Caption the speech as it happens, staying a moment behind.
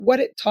What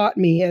it taught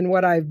me and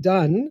what I've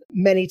done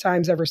many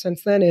times ever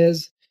since then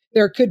is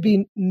there could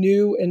be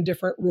new and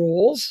different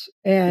roles.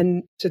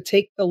 And to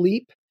take the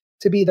leap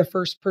to be the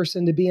first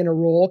person to be in a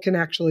role can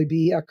actually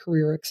be a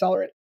career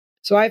accelerant.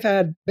 So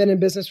been in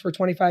business for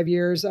 25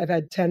 years. I've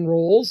had 10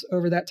 roles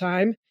over that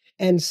time.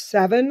 And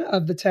 7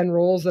 of the 10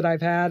 roles that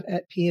I've had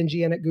at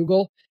P&G and at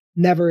Google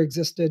never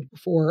existed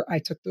before I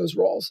took those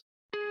roles.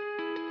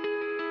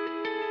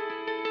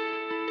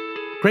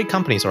 Great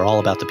companies are all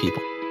about the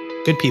people.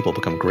 Good people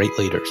become great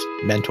leaders,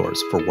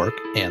 mentors for work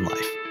and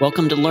life.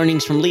 Welcome to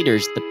Learnings from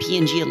Leaders, the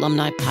P&G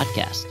Alumni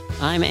Podcast.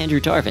 I'm Andrew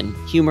Tarvin,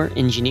 humor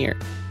engineer.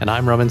 And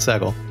I'm Roman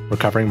Segel,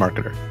 recovering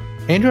marketer.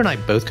 Andrew and I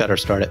both got our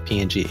start at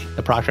P&G,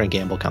 the Procter &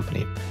 Gamble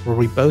company, where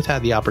we both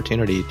had the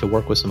opportunity to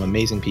work with some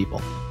amazing people.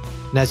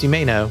 And as you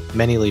may know,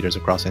 many leaders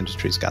across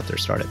industries got their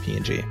start at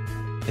P&G.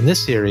 In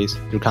this series,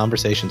 through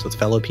conversations with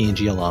fellow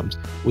P&G alums,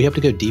 we hope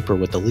to go deeper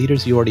with the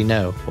leaders you already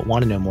know but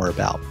want to know more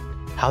about.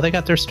 How they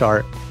got their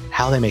start,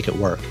 how they make it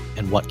work,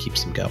 and what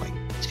keeps them going.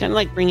 It's kind of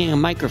like bringing a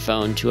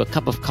microphone to a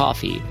cup of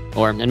coffee,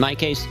 or in my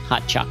case,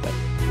 hot chocolate.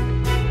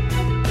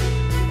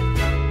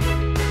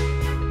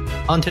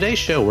 On today's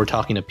show, we're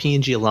talking to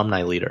P&G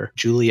alumni leader,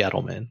 Julie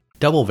Edelman,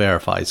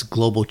 DoubleVerify's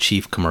Global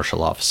Chief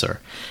Commercial Officer.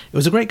 It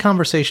was a great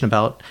conversation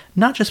about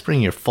not just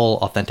bringing your full,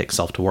 authentic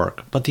self to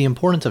work, but the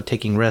importance of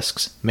taking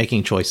risks,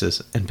 making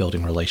choices, and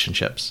building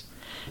relationships.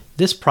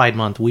 This Pride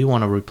Month, we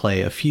want to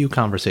replay a few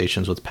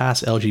conversations with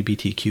past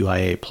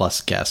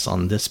LGBTQIA+ guests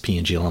on this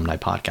P&G Alumni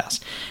podcast.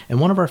 And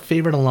one of our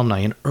favorite alumni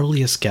and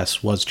earliest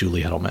guests was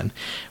Julie Edelman.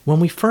 When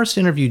we first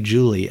interviewed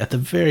Julie at the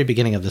very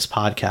beginning of this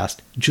podcast,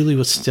 Julie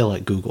was still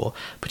at Google,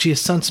 but she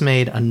has since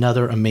made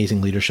another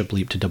amazing leadership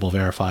leap to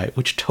DoubleVerify,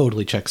 which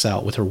totally checks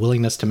out with her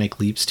willingness to make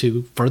leaps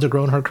to further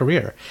grow in her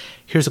career.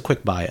 Here's a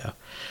quick bio.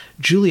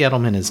 Julie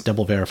Edelman is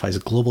DoubleVerify's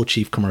Global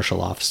Chief Commercial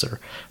Officer.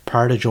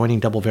 Prior to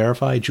joining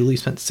DoubleVerify, Julie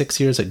spent 6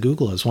 years at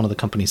Google as one of the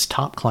company's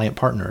top client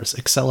partners,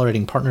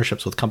 accelerating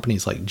partnerships with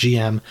companies like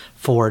GM,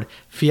 Ford,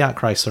 Fiat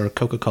Chrysler,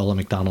 Coca-Cola,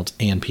 McDonald's,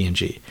 and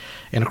P&G.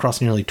 And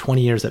across nearly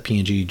 20 years at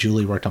P&G,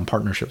 Julie worked on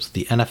partnerships with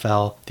the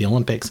NFL, the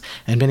Olympics,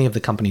 and many of the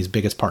company's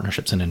biggest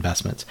partnerships and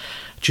investments.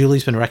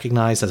 Julie's been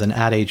recognized as an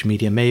Ad Age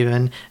media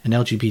maven, an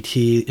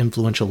LGBT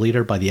influential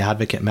leader by The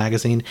Advocate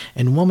magazine,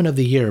 and Woman of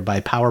the Year by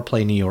Power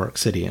Play New York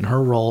City in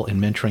her role in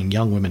mentoring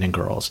young women and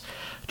girls.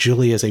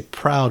 Julie is a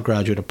proud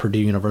graduate of Purdue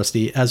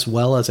University, as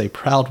well as a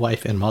proud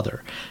wife and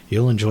mother.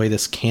 You'll enjoy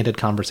this candid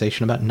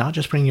conversation about not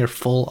just bringing your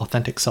full,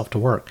 authentic self to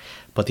work,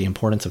 but the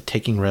importance of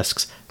taking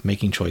risks,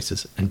 making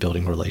choices, and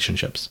building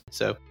relationships.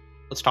 So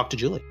let's talk to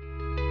Julie.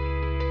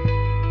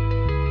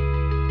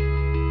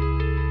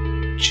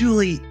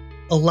 Julie,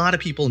 a lot of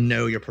people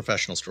know your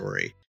professional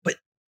story, but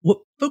what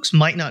folks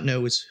might not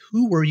know is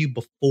who were you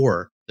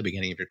before the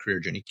beginning of your career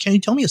journey? Can you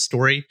tell me a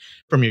story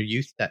from your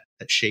youth that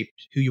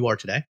shaped who you are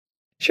today?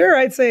 Sure.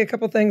 I'd say a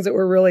couple things that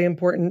were really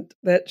important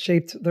that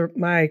shaped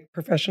my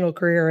professional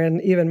career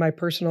and even my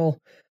personal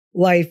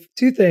life.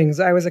 2 things.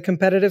 I was a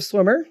competitive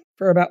swimmer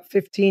for about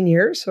 15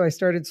 years. So I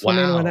started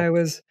swimming when I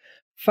was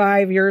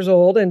 5 years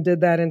old and did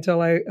that until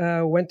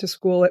I went to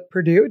school at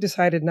Purdue.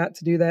 Decided not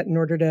to do that in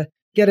order to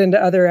get into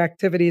other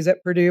activities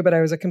at Purdue. But I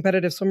was a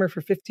competitive swimmer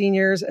for 15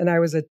 years and I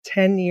was a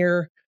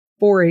 10-year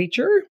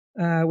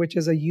 4-H'er, which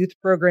is a youth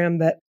program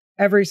that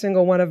every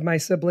single one of my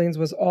siblings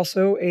was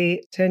also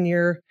a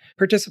 10-year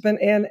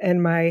participant in,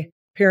 and my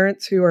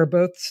parents, who are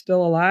both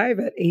still alive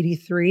at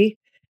 83,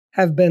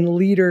 have been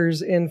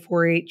leaders in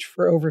 4-H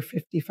for over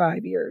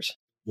 55 years.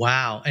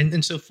 Wow.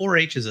 And so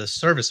 4-H is a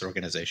service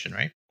organization,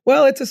 right?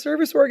 Well, it's a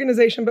service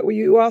organization, but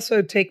you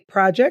also take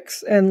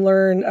projects and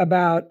learn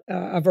about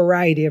a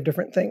variety of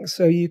different things.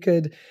 So you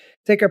could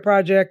take a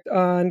project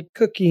on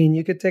cooking,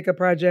 you could take a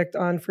project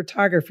on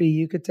photography,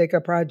 you could take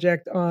a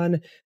project on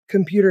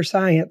computer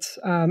science.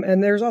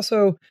 And there's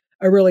also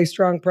a really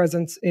strong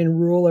presence in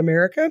rural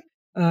America,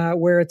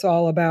 where it's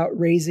all about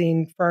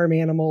raising farm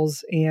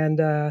animals and,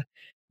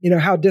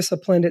 how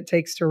disciplined it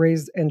takes to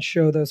raise and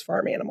show those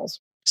farm animals.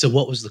 So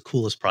what was the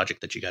coolest project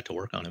that you got to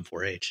work on in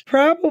 4-H?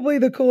 Probably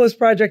the coolest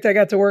project I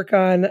got to work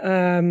on.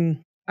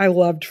 I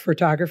loved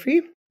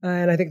photography.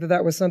 And I think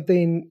that was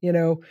something,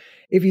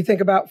 if you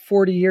think about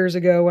 40 years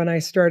ago when I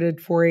started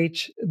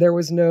 4-H, there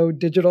was no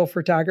digital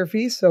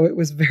photography. So it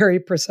was very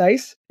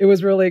precise. It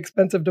was really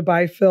expensive to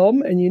buy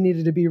film and you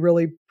needed to be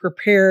really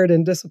prepared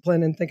and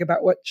disciplined and think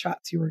about what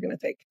shots you were going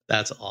to take.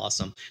 That's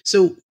awesome.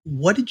 So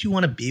what did you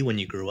want to be when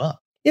you grew up?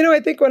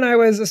 I think when I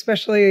was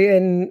especially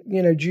in,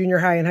 junior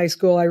high and high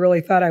school, I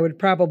really thought I would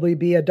probably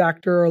be a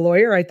doctor or a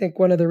lawyer. I think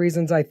one of the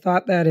reasons I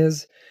thought that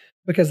is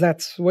because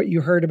that's what you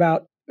heard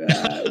about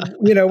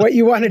what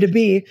you wanted to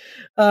be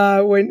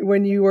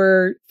when you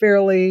were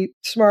fairly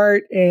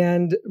smart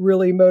and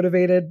really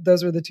motivated.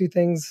 Those were the 2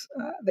 things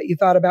that you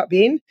thought about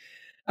being.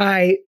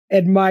 I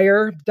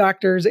admire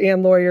doctors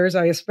and lawyers.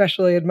 I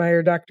especially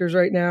admire doctors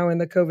right now in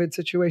the COVID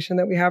situation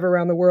that we have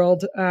around the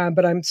world.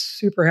 But I'm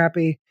super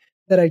happy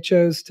that I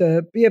chose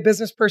to be a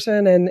business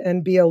person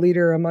and be a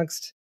leader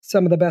amongst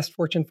some of the best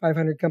Fortune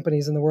 500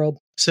 companies in the world.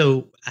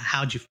 So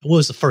what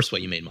was the first way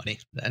you made money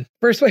then?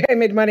 First way I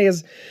made money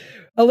is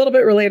A little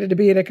bit related to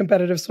being a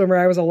competitive swimmer,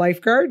 I was a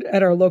lifeguard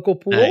at our local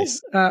pool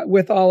Nice.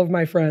 with all of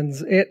my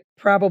friends. It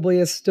probably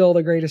is still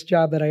the greatest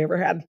job that I ever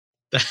had.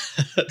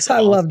 That's I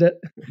awesome. loved it.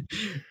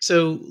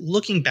 So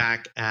looking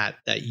back at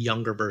that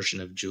younger version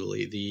of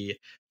Julie, the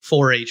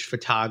 4-H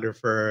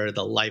photographer,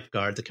 the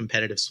lifeguard, the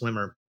competitive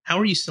swimmer, how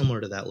are you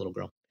similar to that little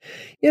girl?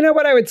 You know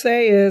what I would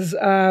say is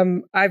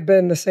I've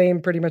been the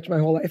same pretty much my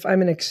whole life.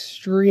 I'm an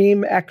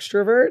extreme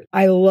extrovert.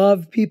 I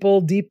love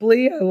people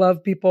deeply. I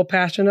love people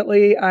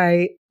passionately.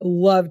 I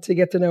love to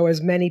get to know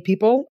as many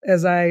people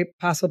as I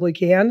possibly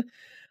can.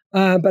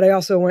 But I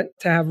also want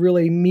to have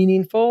really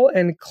meaningful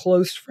and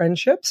close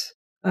friendships.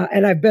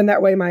 And I've been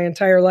that way my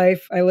entire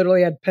life. I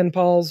literally had pen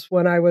pals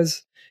when I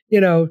was,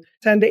 10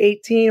 to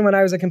 18. When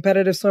I was a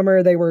competitive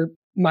swimmer, they were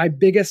my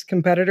biggest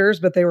competitors,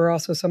 but they were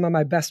also some of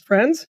my best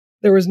friends.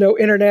 There was no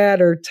internet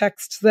or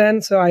texts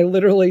then. So I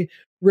literally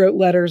wrote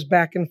letters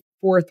back and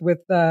forth with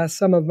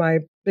some of my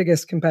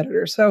biggest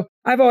competitors. So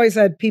I've always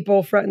had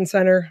people front and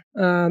center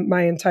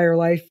my entire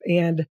life.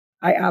 And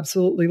I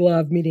absolutely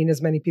love meeting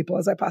as many people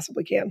as I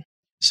possibly can.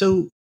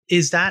 So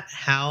is that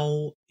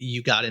how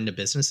you got into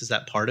business? Is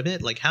that part of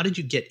it? Like, how did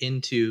you get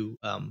into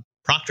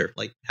Procter?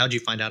 Like, how did you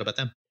find out about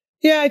them?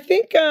 Yeah, I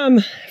think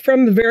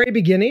from the very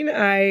beginning,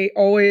 I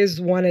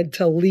always wanted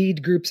to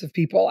lead groups of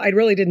people. I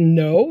really didn't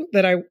know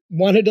that I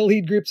wanted to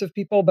lead groups of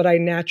people, but I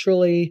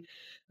naturally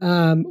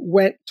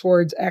went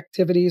towards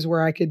activities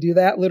where I could do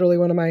that. Literally,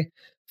 one of my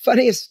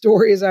funniest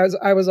stories,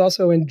 I was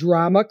also in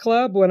drama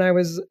club when I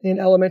was in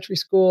elementary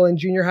school and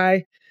junior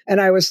high. And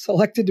I was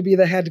selected to be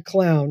the head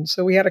clown.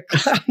 So we had a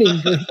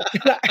clowning group.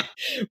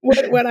 What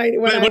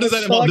does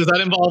that involve? Does that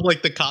involve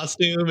like the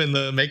costume and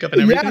the makeup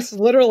and everything? Yes,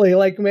 literally,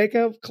 like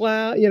makeup,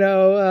 clown,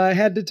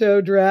 head to toe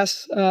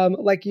dress,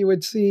 like you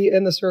would see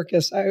in the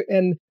circus.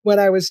 And when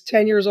I was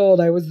 10 years old,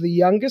 I was the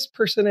youngest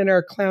person in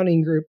our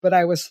clowning group, but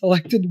I was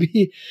selected to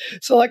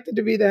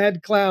be the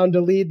head clown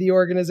to lead the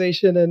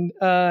organization and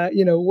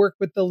work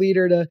with the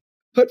leader to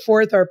put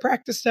forth our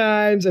practice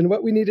times and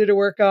what we needed to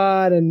work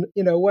on and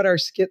what our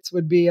skits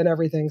would be and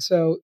everything.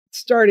 So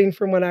starting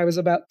from when I was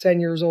about 10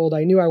 years old,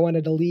 I knew I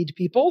wanted to lead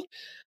people.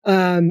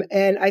 And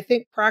I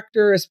think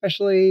Procter,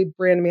 especially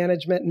brand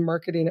management and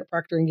marketing at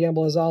Procter &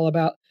 Gamble, is all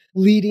about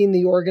leading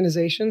the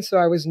organization. So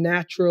I was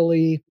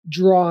naturally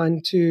drawn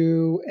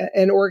to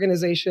an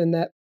organization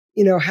that,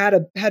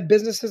 had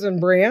businesses and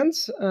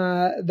brands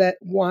that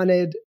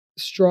wanted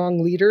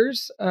strong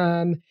leaders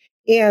and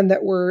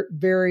that were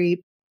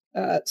very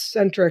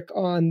centric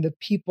on the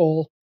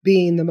people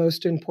being the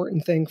most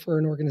important thing for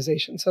an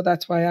organization. So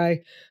that's why I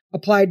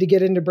applied to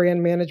get into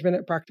brand management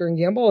at Procter &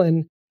 Gamble.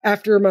 And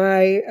after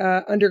my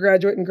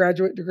undergraduate and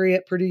graduate degree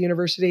at Purdue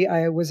University,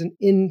 I was an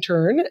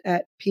intern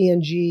at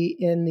P&G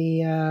in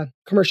the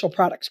commercial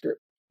products group.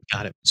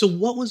 Got it. So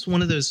what was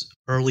one of those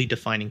early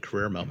defining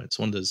career moments,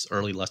 one of those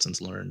early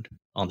lessons learned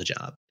on the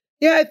job?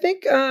 Yeah, I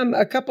think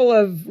a couple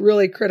of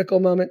really critical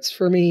moments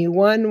for me.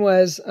 One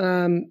was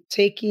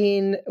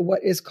taking what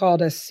is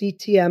called a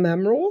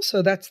CTMM role.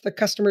 So that's the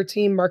customer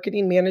team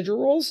marketing manager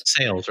roles.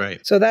 Sales, right?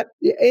 So that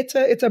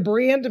it's a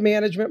brand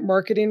management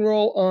marketing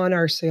role on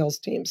our sales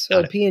team.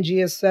 So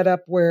P&G is set up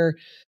where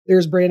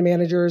there's brand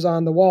managers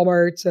on the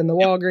Walmarts and the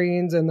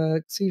Walgreens and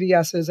the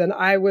CVSs. And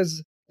I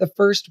was the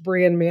first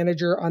brand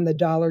manager on the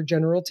Dollar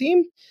General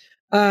team,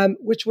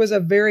 which was a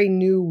very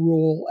new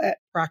role at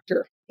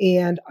Procter.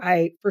 And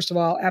I, first of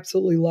all,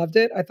 absolutely loved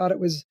it. I thought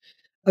it was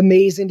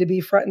amazing to be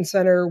front and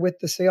center with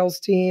the sales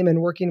team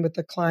and working with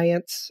the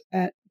clients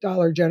at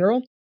Dollar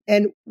General.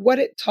 And what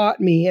it taught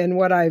me and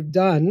what I've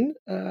done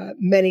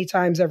many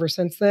times ever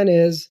since then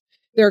is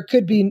there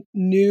could be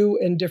new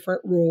and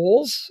different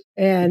roles.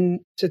 And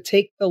to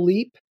take the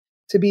leap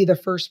to be the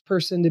first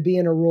person to be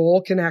in a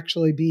role can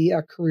actually be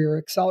a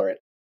career accelerant.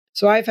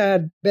 So I've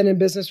been in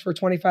business for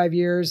 25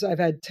 years. I've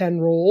had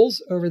 10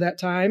 roles over that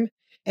time.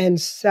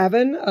 And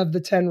 7 of the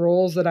 10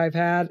 roles that I've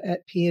had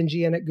at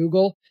P&G and at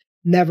Google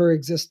never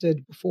existed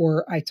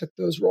before I took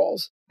those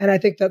roles. And I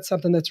think that's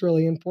something that's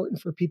really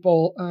important for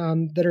people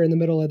that are in the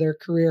middle of their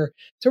career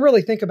to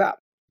really think about.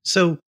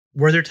 So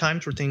were there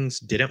times where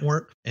things didn't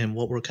work? And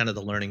what were kind of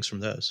the learnings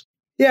from those?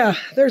 Yeah,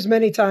 there's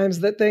many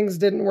times that things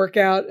didn't work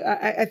out.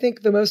 I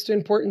think the most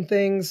important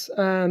things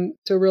to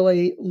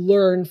really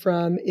learn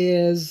from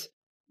is,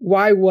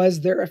 why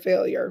was there a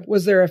failure?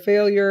 Was there a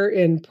failure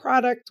in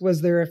product?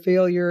 Was there a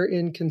failure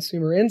in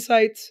consumer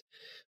insights?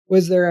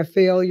 Was there a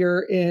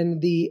failure in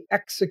the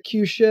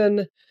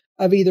execution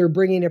of either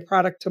bringing a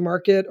product to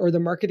market or the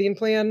marketing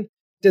plan?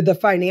 Did the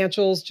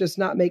financials just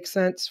not make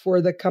sense for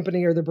the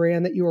company or the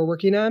brand that you were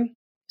working on?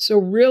 So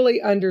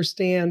really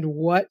understand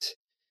what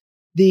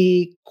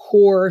the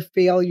core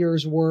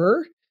failures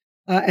were.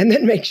 And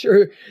then make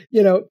sure,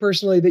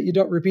 personally that you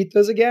don't repeat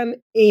those again.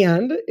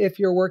 And if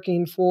you're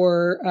working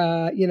for,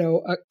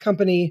 a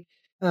company,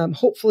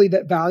 hopefully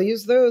that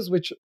values those,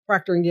 which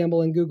Procter &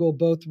 Gamble and Google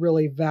both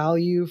really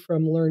value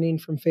from learning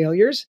from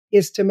failures,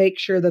 is to make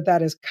sure that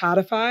that is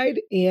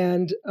codified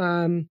and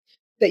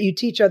that you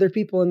teach other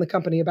people in the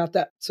company about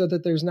that so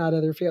that there's not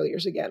other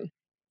failures again.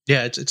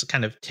 Yeah, it's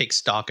kind of take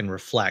stock and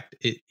reflect.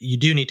 You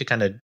do need to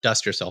kind of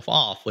dust yourself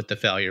off with the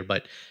failure,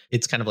 but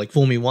it's kind of like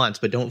fool me once,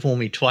 but don't fool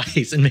me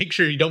twice, and make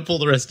sure you don't fool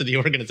the rest of the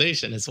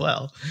organization as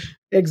well.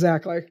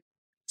 Exactly.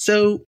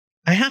 So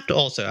I have to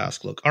also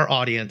ask, look, our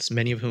audience,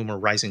 many of whom are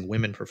rising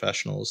women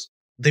professionals,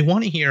 they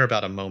want to hear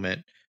about a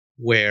moment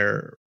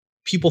where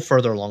people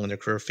further along in their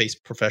career face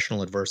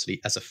professional adversity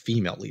as a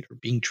female leader,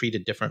 being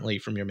treated differently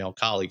from your male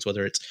colleagues,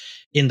 whether it's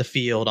in the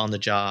field, on the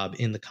job,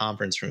 in the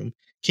conference room.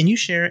 Can you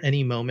share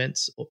any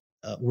moments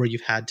where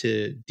you've had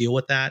to deal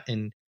with that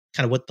and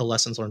kind of what the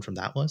lessons learned from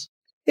that was?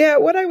 Yeah,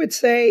 what I would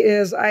say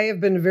is I have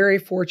been very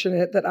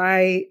fortunate that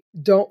I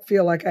don't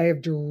feel like I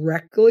have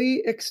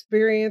directly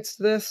experienced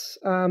this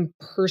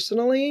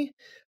personally.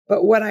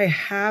 But what I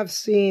have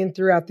seen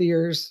throughout the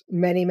years,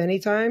 many, many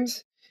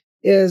times,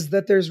 is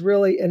that there's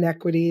really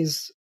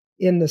inequities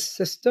in the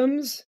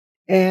systems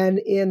and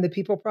in the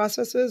people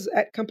processes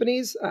at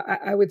companies.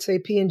 I would say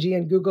P&G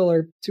and Google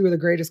are two of the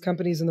greatest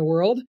companies in the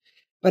world,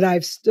 but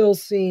I've still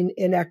seen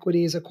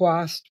inequities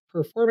across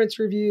performance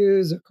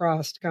reviews,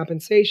 across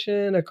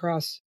compensation,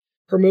 across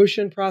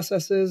promotion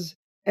processes.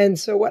 And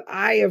so, what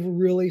I have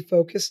really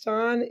focused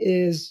on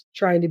is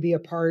trying to be a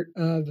part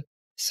of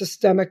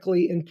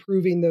systemically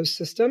improving those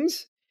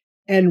systems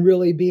and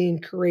really being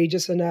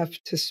courageous enough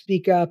to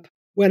speak up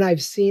when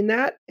I've seen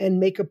that and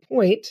make a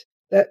point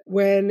that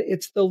when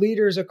it's the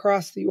leaders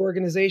across the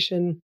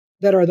organization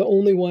that are the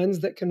only ones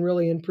that can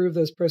really improve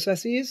those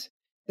processes,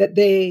 that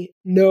they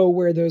know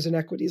where those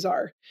inequities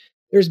are.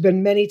 There's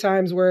been many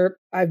times where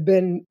I've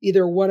been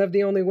either one of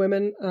the only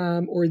women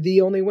or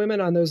the only women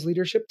on those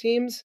leadership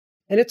teams.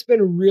 And it's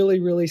been really,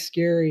 really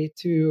scary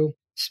to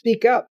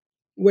speak up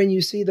when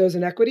you see those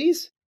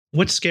inequities.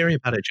 What's scary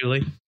about it,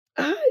 Julie?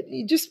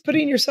 Just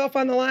putting yourself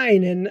on the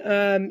line.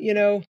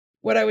 And,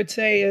 what I would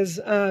say is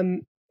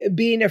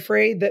being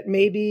afraid that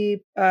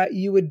maybe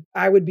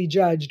I would be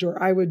judged,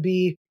 or I would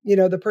be,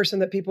 the person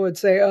that people would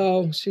say,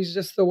 oh, she's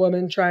just the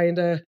woman trying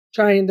to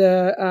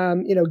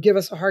give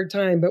us a hard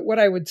time. But what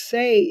I would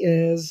say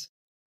is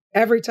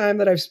every time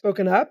that I've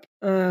spoken up,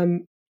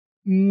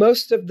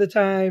 most of the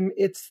time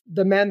it's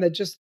the men that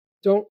just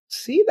don't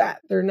see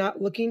that. They're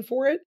not looking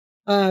for it.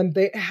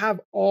 They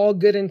have all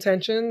good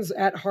intentions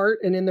at heart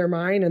and in their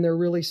mind, and they're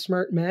really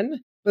smart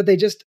men, but they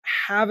just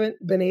haven't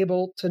been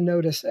able to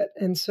notice it.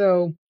 And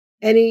so,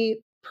 any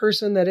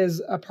person that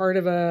is a part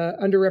of a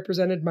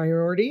underrepresented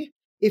minority,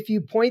 if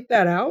you point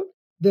that out,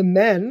 the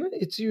men,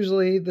 it's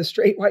usually the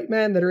straight white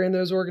men that are in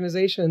those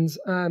organizations,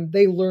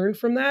 they learn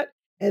from that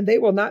and they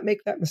will not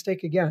make that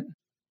mistake again.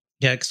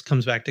 Yeah, it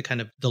comes back to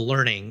kind of the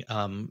learning,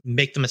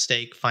 make the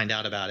mistake, find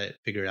out about it,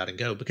 figure it out and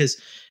go. Because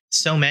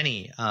so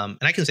many, and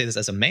I can say this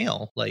as a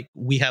male, like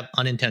we have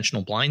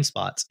unintentional blind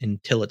spots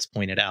until it's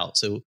pointed out.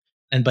 So,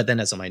 but then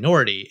as a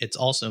minority, it's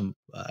also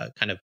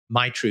kind of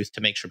my truth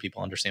to make sure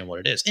people understand what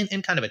it is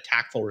in kind of a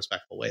tactful,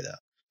 respectful way, though.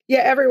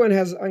 Yeah, everyone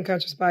has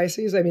unconscious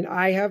biases. I mean,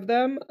 I have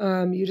them.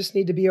 You just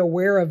need to be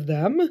aware of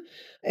them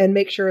and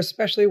make sure,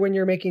 especially when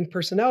you're making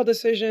personnel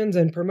decisions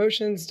and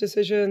promotions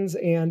decisions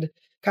and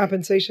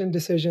compensation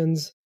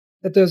decisions,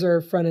 that those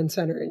are front and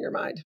center in your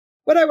mind.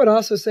 What I would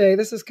also say,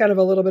 this is kind of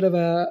a little bit of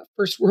a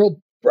first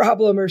world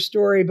problem or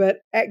story, but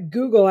at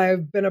Google,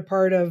 I've been a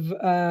part of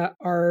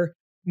our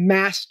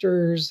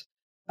master's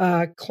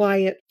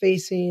client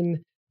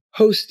facing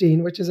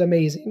hosting, which is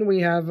amazing. We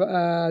have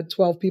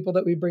 12 people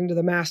that we bring to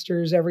the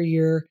Masters every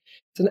year.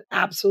 It's an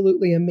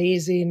absolutely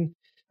amazing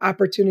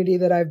opportunity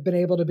that I've been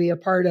able to be a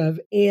part of.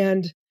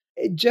 And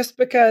just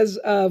because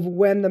of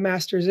when the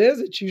Masters is,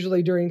 it's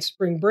usually during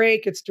spring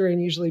break, it's during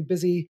usually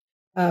busy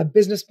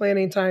business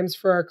planning times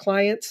for our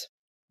clients.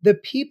 The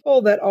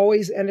people that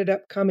always ended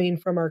up coming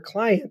from our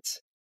clients,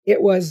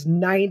 it was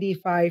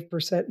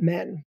 95%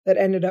 men that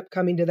ended up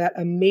coming to that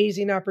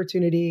amazing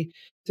opportunity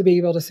to be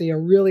able to see a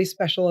really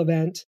special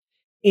event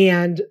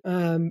and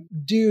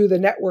do the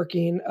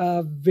networking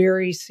of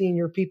very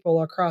senior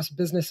people across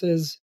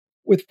businesses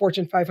with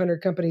Fortune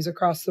 500 companies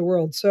across the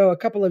world. So a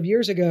couple of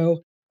years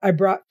ago, I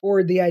brought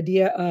forward the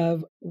idea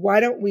of why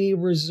don't we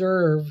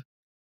reserve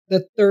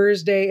the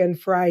Thursday and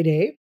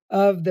Friday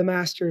of the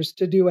Masters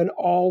to do an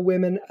all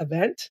women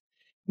event,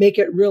 make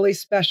it really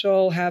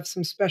special, have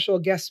some special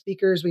guest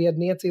speakers. We had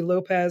Nancy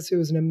Lopez, who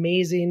is an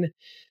amazing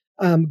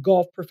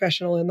golf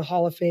professional in the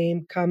Hall of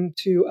Fame, come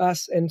to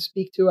us and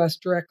speak to us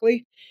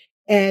directly.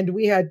 And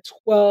we had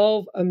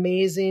 12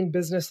 amazing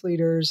business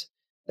leaders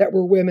that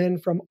were women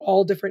from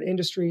all different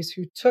industries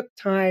who took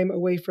time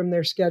away from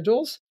their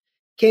schedules,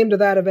 came to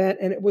that event.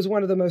 And it was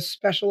one of the most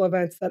special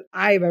events that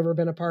I've ever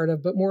been a part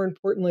of. But more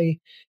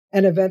importantly,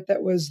 an event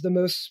that was the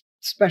most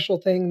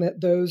special thing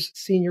that those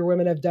senior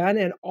women have done.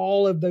 And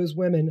all of those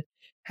women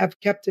have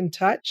kept in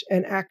touch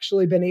and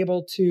actually been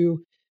able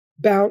to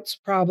bounce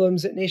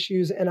problems and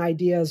issues and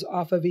ideas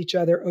off of each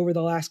other over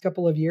the last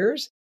couple of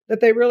years that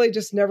they really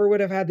just never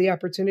would have had the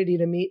opportunity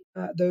to meet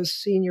those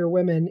senior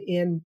women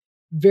in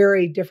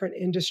very different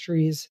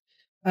industries,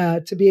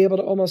 to be able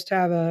to almost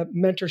have a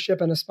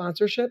mentorship and a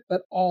sponsorship,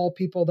 but all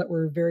people that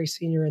were very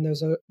senior in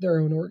those their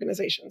own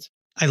organizations.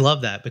 I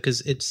love that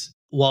because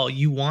while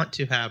you want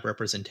to have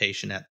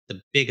representation at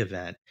the big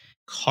event,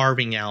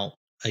 carving out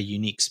a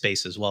unique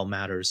space as well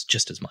matters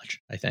just as much,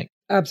 I think.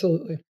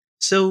 Absolutely.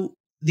 So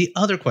the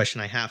other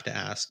question I have to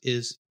ask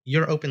is,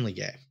 you're openly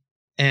gay.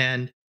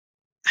 And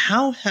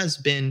how has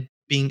being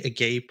a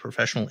gay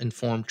professional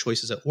informed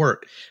choices at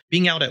work?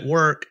 Being out at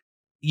work,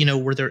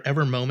 were there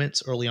ever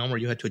moments early on where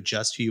you had to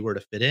adjust who you were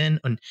to fit in?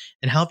 And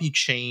how have you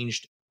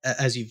changed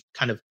as you've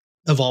kind of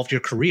evolved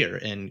your career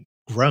and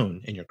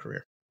grown in your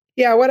career?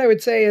 Yeah, what I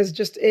would say is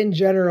just in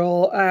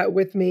general,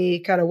 with me,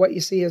 kind of what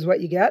you see is what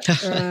you get,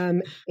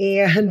 and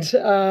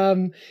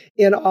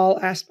in all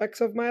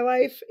aspects of my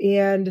life.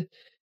 And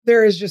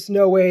there is just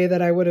no way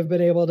that I would have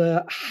been able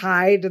to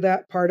hide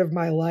that part of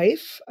my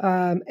life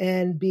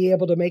and be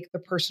able to make the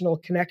personal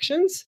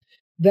connections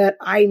that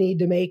I need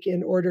to make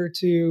in order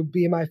to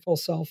be my full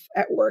self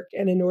at work,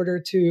 and in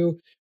order to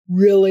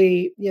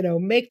really,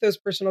 make those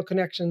personal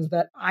connections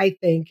that I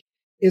think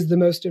is the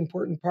most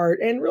important part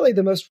and really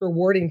the most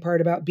rewarding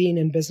part about being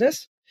in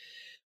business.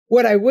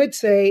 What I would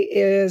say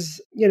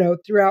is,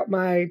 throughout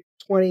my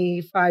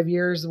 25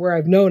 years where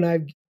I've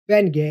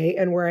been gay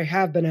and where I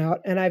have been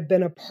out, and I've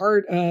been a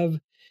part of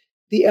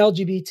the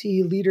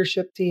LGBT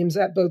leadership teams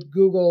at both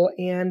Google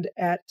and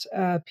at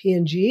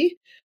P&G,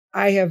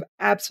 I have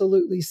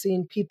absolutely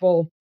seen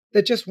people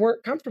that just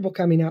weren't comfortable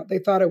coming out. They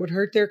thought it would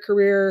hurt their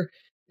career.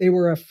 They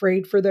were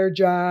afraid for their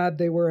job.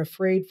 They were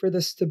afraid for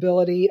the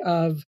stability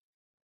of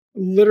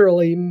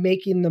literally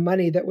making the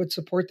money that would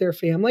support their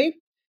family.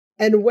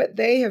 And what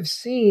they have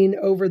seen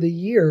over the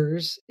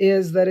years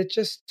is that it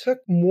just took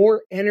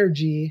more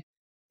energy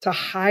to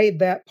hide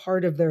that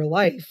part of their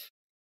life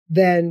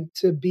than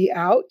to be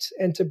out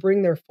and to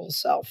bring their full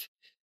self.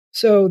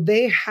 So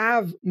they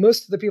have,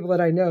 most of the people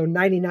that I know,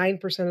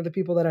 99% of the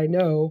people that I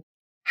know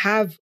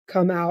have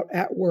come out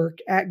at work,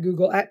 at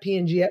Google, at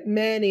P&G, at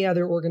many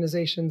other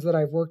organizations that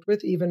I've worked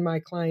with, even my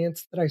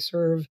clients that I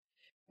serve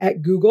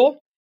at Google.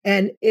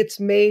 And it's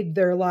made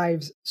their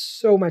lives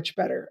so much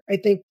better. I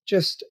think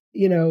just,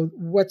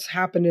 what's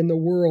happened in the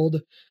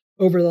world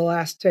over the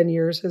last 10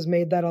 years has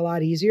made that a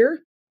lot easier.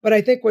 But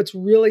I think what's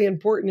really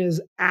important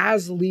is,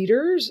 as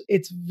leaders,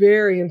 it's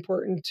very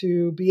important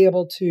to be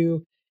able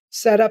to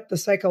set up the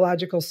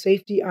psychological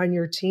safety on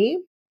your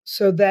team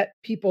so that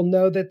people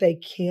know that they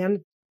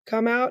can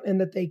come out and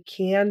that they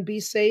can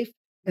be safe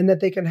and that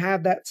they can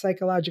have that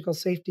psychological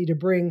safety to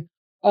bring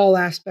all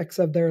aspects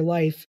of their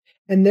life.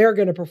 And they're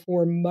going to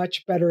perform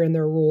much better in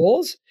their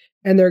roles,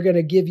 and they're going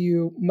to give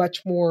you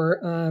much more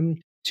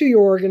to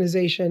your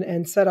organization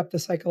and set up the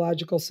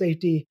psychological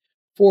safety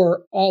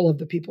for all of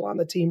the people on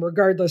the team,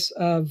 regardless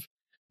of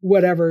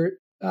whatever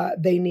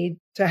they need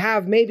to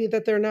have, maybe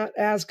that they're not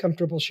as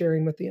comfortable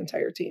sharing with the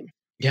entire team.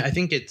 Yeah, I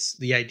think it's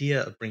the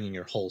idea of bringing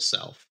your whole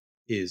self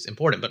is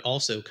important, but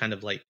also kind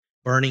of like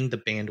burning the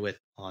bandwidth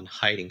on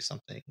hiding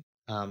something.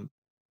 And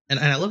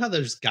I love how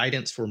there's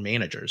guidance for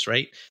managers,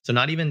 right? So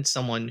not even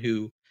someone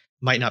who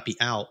might not be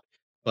out,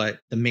 but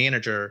the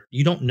manager,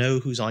 you don't know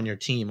who's on your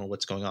team or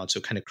what's going on. So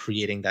kind of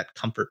creating that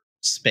comfort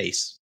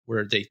space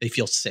where they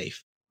feel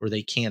safe, where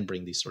they can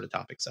bring these sort of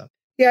topics up.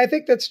 Yeah, I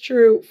think that's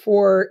true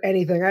for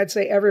anything. I'd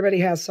say everybody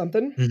has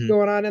something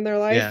going on in their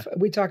life. Yeah.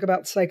 We talk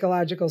about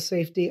psychological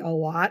safety a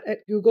lot at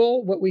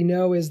Google. What we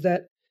know is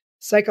that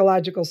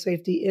psychological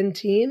safety in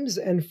teams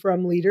and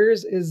from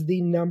leaders is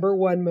the number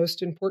one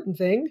most important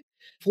thing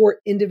for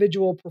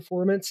individual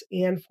performance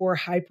and for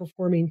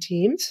high-performing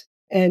teams.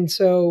 And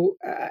so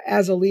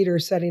as a leader,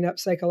 setting up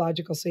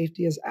psychological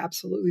safety is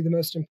absolutely the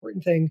most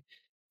important thing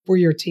for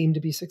your team to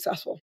be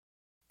successful.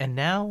 And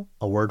now,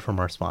 a word from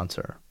our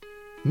sponsor.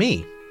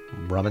 Me,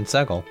 Raman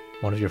Sehgal,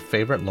 one of your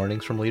favorite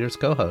Learnings from Leaders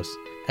co-hosts.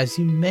 As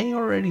you may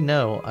already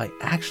know, I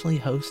actually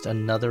host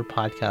another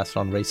podcast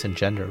on race and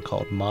gender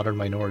called Modern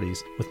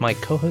Minorities with my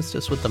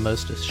co-hostess with the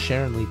mostest,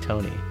 Sharon Lee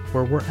Toney,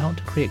 where we're out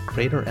to create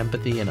greater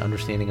empathy and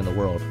understanding in the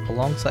world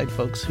alongside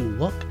folks who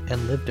look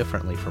and live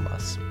differently from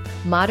us.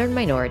 Modern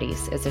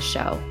Minorities is a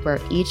show where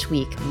each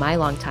week my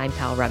longtime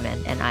pal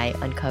Raman and I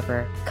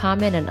uncover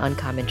common and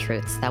uncommon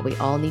truths that we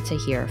all need to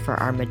hear for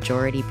our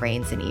majority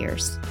brains and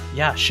ears.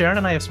 Yeah, Sharon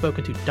and I have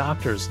spoken to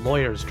doctors,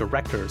 lawyers,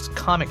 directors,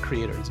 comic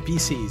creators,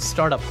 VCs,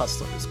 startup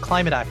hustlers,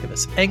 climate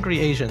activists, angry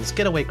Asians,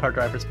 getaway car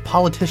drivers,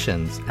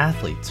 politicians,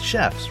 athletes,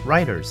 chefs,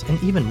 writers,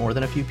 and even more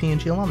than a few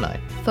P&G alumni.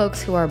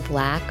 Folks who are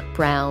black,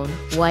 brown,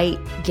 white,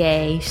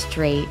 gay,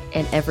 straight,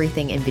 and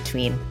everything in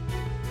between.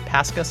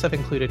 Past guests have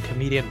included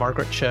comedian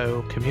Margaret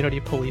Cho, community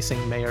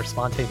policing mayor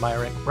Svante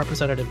Myrick,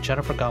 Representative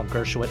Jennifer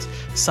Gom-Gershowitz,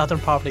 Southern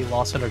Poverty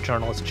Law Center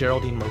journalist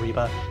Geraldine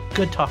Mariba,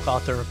 Good Talk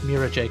author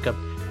Mira Jacob,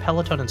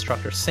 Peloton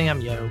instructor Sam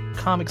Yo,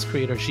 comics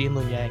creator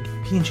Jean-Lun Yang,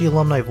 P&G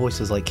alumni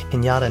voices like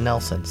Kenyatta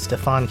Nelson,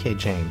 Stefan K.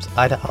 James,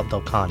 Ida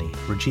Abdelkhani,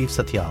 Rajiv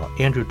Satyal,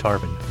 Andrew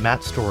Tarvin,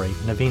 Matt Story,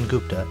 Naveen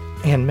Gupta,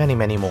 and many,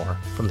 many more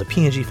from the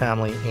P&G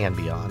family and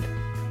beyond.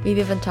 We've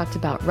even talked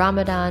about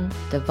Ramadan,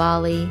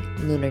 Diwali,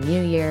 Lunar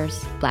New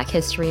Year's, Black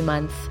History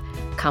Month,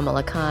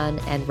 Kamala Khan,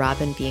 and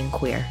Robin being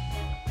queer.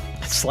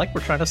 It's like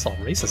we're trying to solve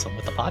racism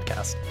with the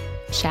podcast.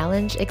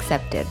 Challenge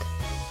accepted.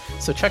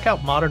 So check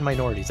out Modern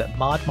Minorities at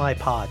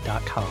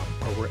modmypod.com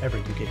or wherever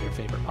you get your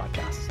favorite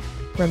podcasts.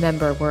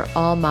 Remember, we're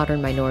all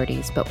modern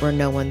minorities, but we're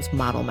no one's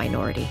model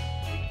minority.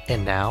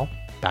 And now,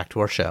 back to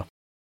our show.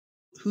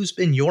 Who's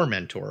been your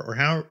mentor,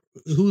 or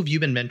who have you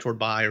been mentored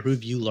by, or who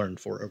have you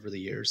learned for over the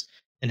years,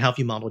 and how have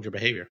you modeled your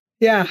behavior?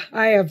 Yeah,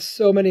 I have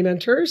so many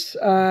mentors.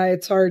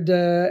 It's hard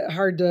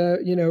to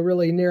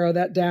really narrow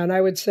that down.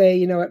 I would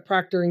say, at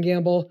Procter &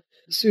 Gamble,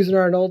 Susan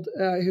Arnold,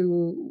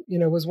 who,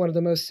 was one of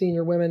the most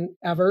senior women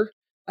ever.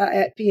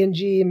 At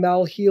P&G,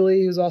 Mel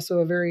Healy, who's also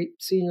a very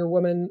senior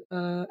woman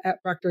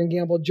at Procter &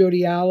 Gamble.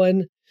 Jody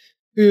Allen,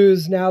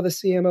 who's now the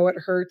CMO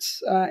at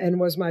Hertz and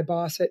was my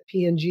boss at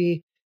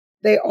P&G.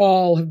 They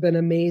all have been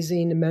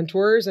amazing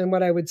mentors. And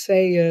what I would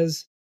say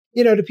is,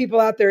 to people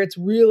out there, it's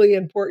really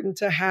important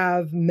to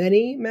have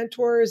many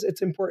mentors.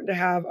 It's important to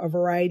have a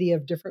variety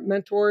of different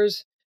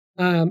mentors.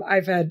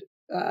 I've had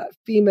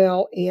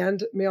female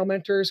and male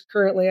mentors.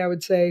 Currently, I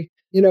would say,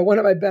 one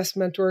of my best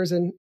mentors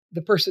and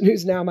the person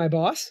who's now my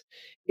boss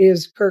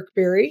is Kirk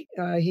Berry.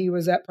 He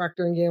was at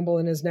Procter & Gamble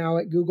and is now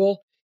at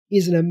Google.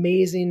 He's an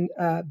amazing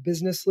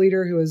business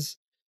leader who has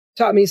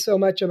taught me so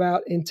much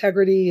about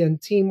integrity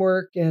and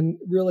teamwork and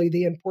really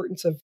the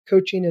importance of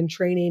coaching and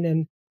training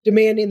and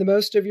demanding the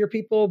most of your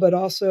people, but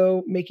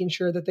also making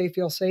sure that they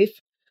feel safe.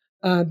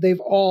 They've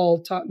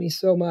all taught me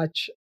so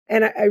much.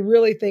 And I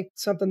really think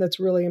something that's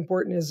really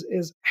important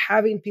is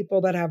having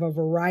people that have a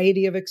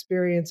variety of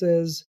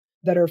experiences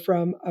that are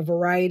from a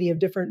variety of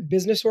different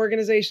business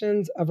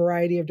organizations, a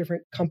variety of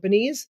different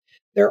companies.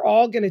 They're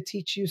all going to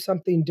teach you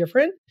something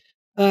different.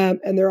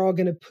 And they're all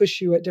going to push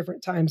you at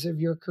different times of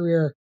your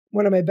career.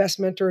 One of my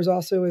best mentors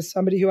also is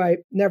somebody who I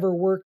never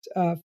worked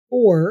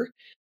for,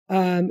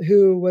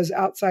 who was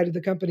outside of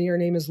the company. Her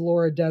name is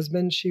Laura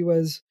Desmond. She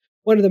was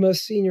one of the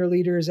most senior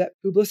leaders at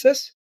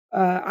Publicis.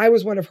 I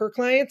was one of her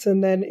clients.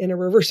 And then in a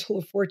reversal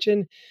of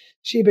fortune,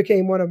 she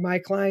became one of my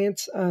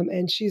clients.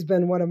 And she's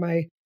been one of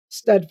my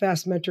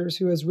steadfast mentors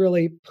who has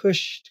really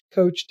pushed,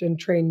 coached, and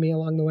trained me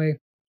along the way.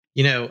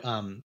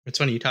 It's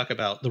funny you talk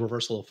about the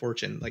reversal of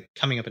fortune. Like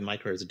coming up in my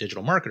career as a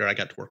digital marketer, I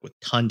got to work with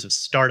tons of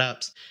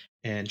startups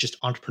and just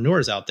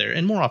entrepreneurs out there.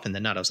 And more often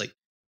than not, I was like,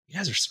 you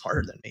guys are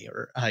smarter than me,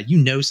 or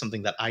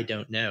something that I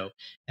don't know.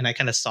 And I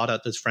kind of sought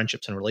out those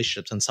friendships and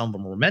relationships, and some of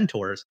them were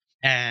mentors.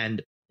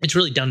 And it's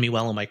really done me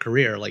well in my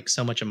career. Like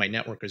so much of my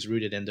network is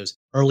rooted in those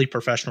early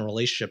professional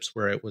relationships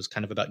where it was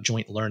kind of about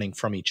joint learning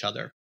from each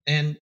other.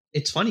 And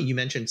it's funny, you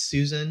mentioned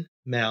Susan,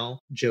 Mel,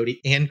 Jody,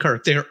 and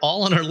Kirk. They're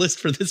all on our list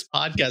for this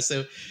podcast.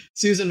 So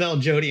Susan, Mel,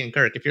 Jody, and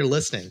Kirk, if you're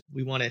listening,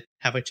 we want to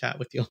have a chat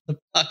with you on the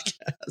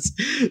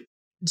podcast.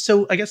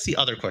 So I guess the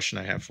other question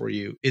I have for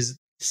you is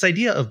this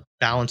idea of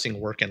balancing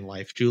work and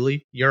life.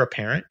 Julie, you're a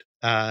parent.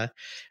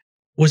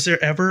 Was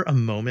there ever a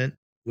moment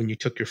when you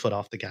took your foot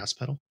off the gas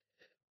pedal?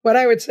 What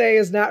I would say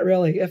is not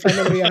really, if I'm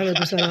going to be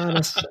 100%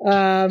 honest.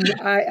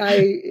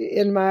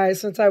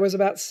 Since I was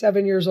about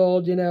 7 years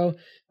old,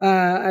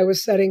 I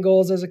was setting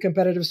goals as a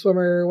competitive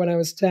swimmer. When I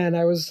was 10,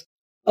 I was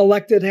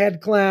elected head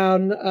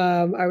clown.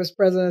 I was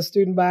president of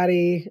student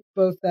body,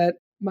 both at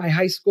my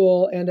high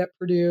school and at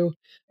Purdue.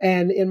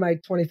 And in my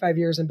 25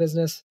 years in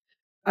business,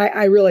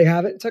 I really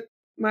haven't took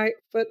my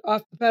foot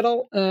off the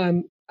pedal.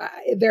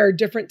 There are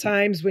different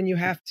times when you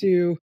have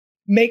to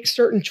make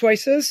certain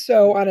choices.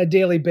 So on a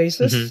daily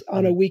basis,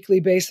 on a weekly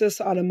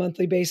basis, on a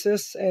monthly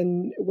basis.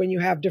 And when you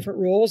have different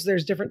roles,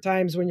 there's different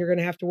times when you're going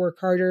to have to work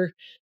harder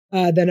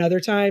than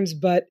other times.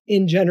 But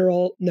in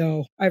general,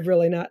 no, I've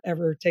really not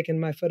ever taken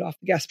my foot off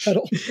the gas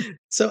pedal.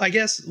 So I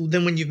guess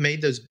then when you've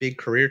made those big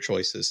career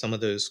choices, some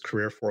of those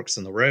career forks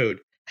in the road,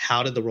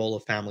 how did the role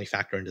of family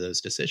factor into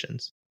those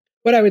decisions?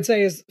 What I would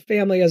say is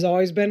family has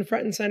always been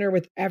front and center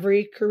with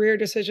every career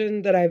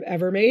decision that I've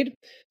ever made.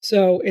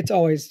 So it's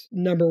always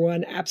number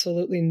one,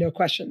 absolutely no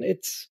question.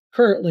 It's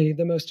currently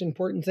the most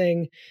important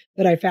thing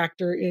that I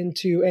factor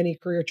into any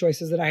career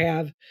choices that I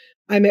have.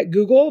 I'm at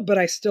Google, but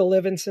I still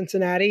live in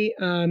Cincinnati.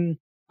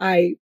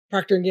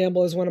 Procter &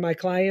 Gamble is one of my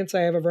clients.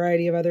 I have a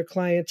variety of other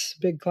clients,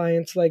 big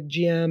clients like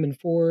GM and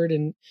Ford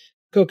and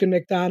Coke and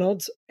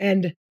McDonald's.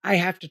 And I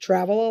have to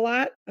travel a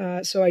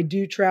lot. So I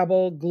do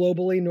travel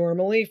globally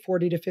normally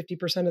 40 to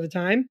 50% of the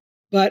time.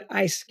 But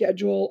I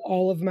schedule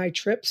all of my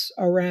trips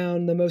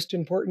around the most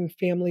important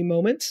family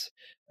moments,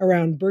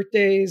 around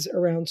birthdays,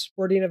 around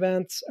sporting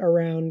events,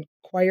 around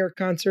choir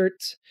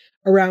concerts,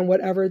 around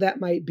whatever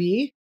that might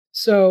be.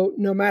 So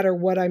no matter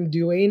what I'm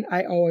doing,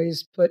 I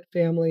always put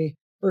family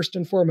first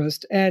and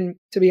foremost. And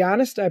to be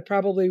honest, I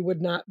probably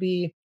would not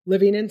be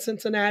living in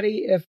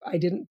Cincinnati if I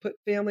didn't put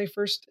family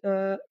first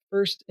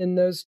in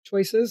those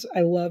choices.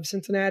 I love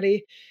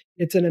Cincinnati.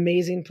 It's an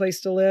amazing place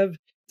to live.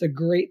 It's a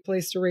great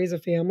place to raise a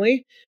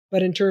family.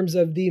 But in terms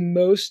of the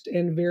most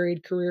and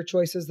varied career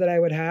choices that I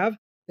would have,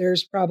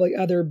 there's probably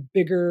other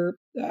bigger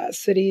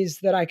cities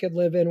that I could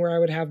live in where I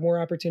would have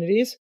more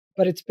opportunities.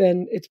 But it's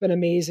been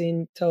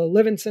amazing to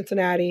live in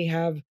Cincinnati,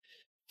 have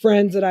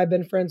friends that I've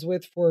been friends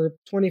with for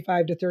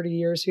 25 to 30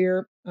 years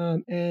here.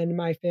 And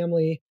my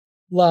family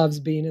loves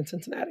being in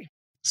Cincinnati.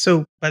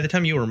 So by the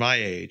time you were my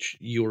age,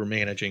 you were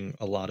managing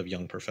a lot of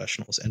young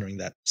professionals entering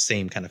that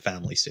same kind of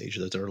family stage,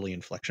 those early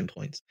inflection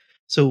points.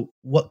 So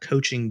what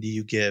coaching do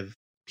you give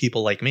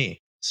people like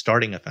me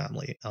starting a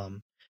family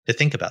to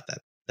think about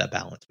that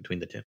balance between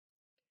the two?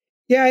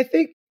 Yeah, I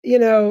think,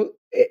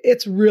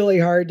 it's really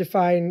hard to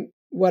find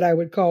what I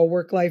would call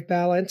work-life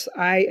balance.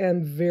 I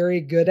am very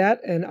good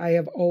at, and I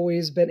have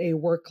always been a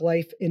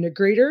work-life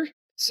integrator.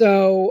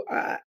 So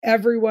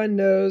everyone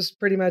knows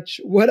pretty much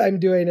what I'm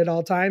doing at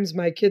all times.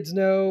 My kids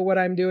know what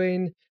I'm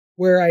doing,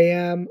 where I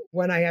am,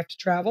 when I have to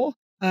travel.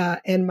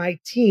 And my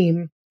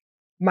team,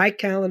 my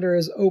calendar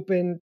is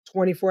open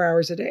 24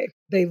 hours a day.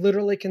 They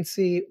literally can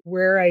see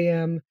where I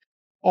am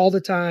all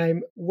the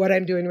time, what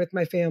I'm doing with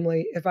my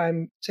family, if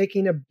I'm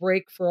taking a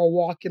break for a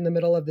walk in the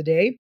middle of the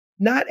day.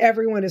 Not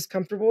everyone is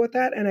comfortable with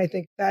that. And I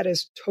think that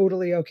is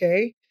totally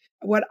okay.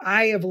 What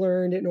I have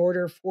learned in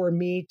order for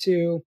me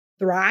to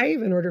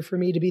thrive, in order for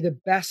me to be the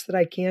best that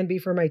I can be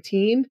for my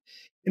team,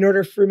 in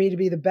order for me to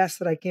be the best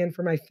that I can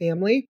for my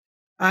family,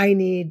 I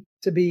need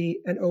to be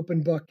an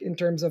open book in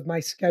terms of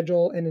my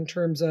schedule and in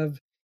terms of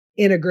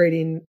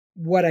integrating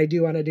what I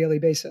do on a daily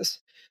basis.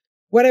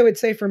 What I would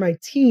say for my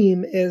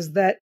team is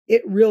that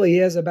it really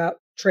is about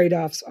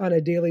trade-offs on a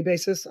daily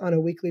basis, on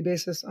a weekly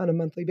basis, on a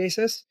monthly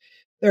basis.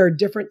 There are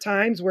different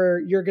times where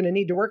you're going to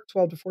need to work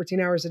 12 to 14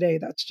 hours a day.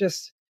 That's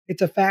just,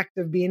 it's a fact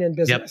of being in Yep.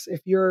 business.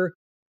 If you're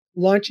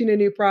launching a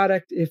new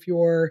product, if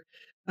you're,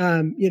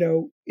 in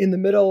the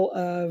middle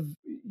of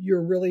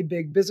your really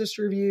big business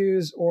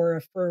reviews or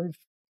a firm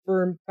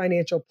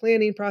financial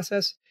planning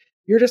process,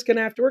 you're just going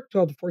to have to work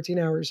 12 to 14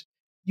 hours.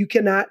 You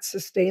cannot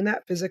sustain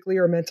that physically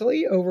or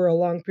mentally over a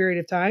long period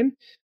of time.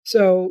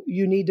 So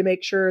you need to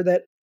make sure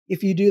that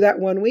if you do that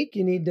one week,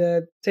 you need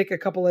to take a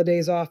couple of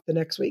days off the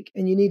next week,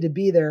 and you need to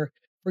be there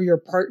for your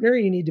partner.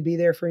 You need to be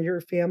there for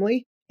your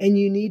family, and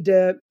you need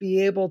to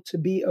be able to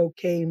be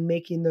okay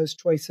making those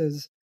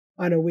choices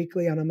on a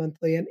weekly, on a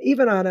monthly, and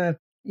even on a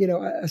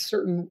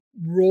certain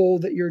role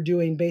that you're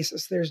doing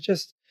basis. There's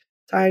just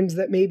times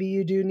that maybe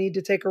you do need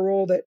to take a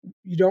role that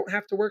you don't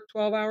have to work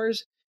 12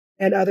 hours,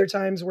 and other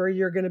times where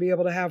you're going to be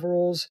able to have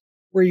roles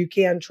where you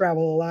can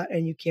travel a lot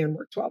and you can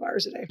work 12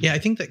 hours a day. Yeah, I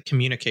think that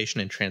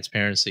communication and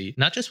transparency,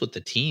 not just with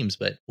the teams,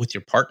 but with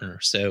your partner.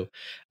 So,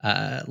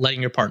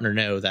 letting your partner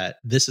know that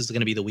this is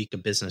going to be the week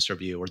of business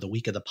review or the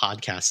week of the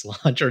podcast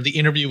launch or the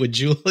interview with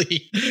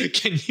Julie.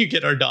 Can you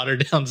get our daughter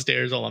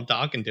downstairs while I'm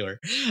talking to her?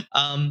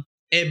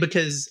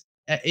 Because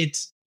it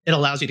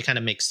allows you to kind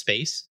of make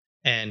space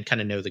and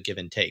kind of know the give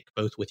and take,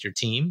 both with your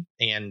team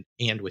and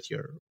with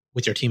your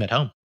team at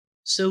home.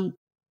 So,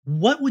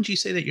 what would you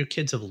say that your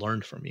kids have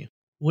learned from you?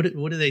 What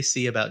do they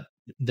see about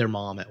their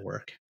mom at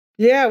work?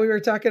 Yeah, we were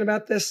talking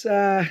about this.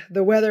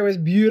 The weather was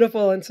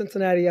beautiful in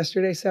Cincinnati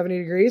yesterday, 70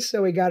 degrees.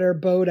 So we got our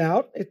boat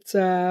out. It's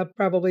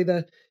probably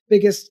the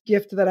biggest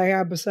gift that I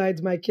have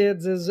besides my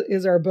kids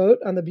is our boat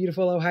on the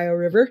beautiful Ohio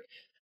River.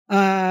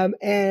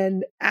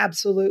 And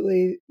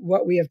absolutely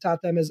what we have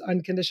taught them is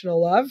unconditional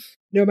love.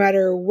 No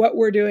matter what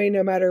we're doing,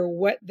 no matter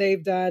what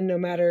they've done, no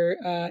matter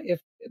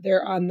if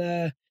they're on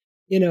the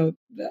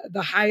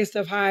highest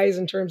of highs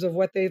in terms of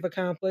what they've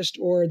accomplished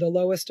or the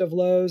lowest of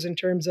lows in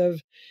terms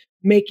of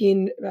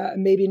making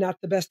maybe not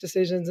the best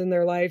decisions in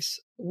their lives,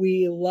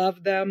 we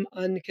love them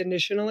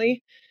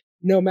unconditionally.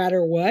 No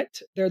matter what,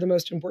 they're the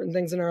most important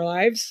things in our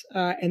lives.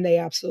 And they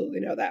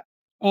absolutely know that.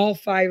 All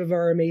five of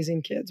our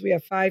amazing kids. We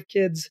have five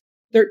kids: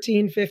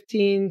 13,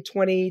 15,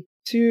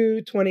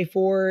 22,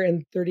 24,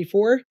 and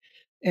 34,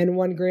 and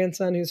one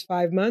grandson who's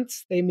 5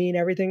 months. They mean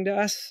everything to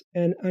us,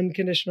 and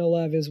unconditional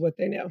love is what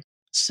they know.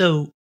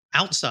 So,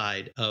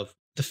 outside of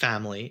the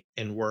family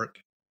and work,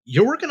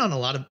 you're working on a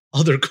lot of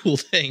other cool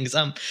things.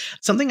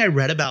 Something I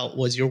read about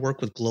was your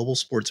work with Global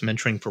Sports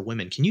Mentoring for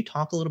Women. Can you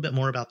talk a little bit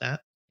more about that?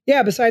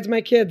 Yeah, besides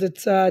my kids,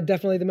 it's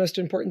definitely the most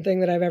important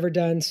thing that I've ever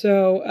done.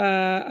 So,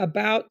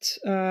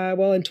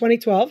 in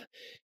 2012,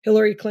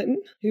 Hillary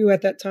Clinton, who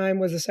at that time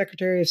was the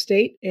Secretary of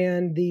State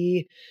and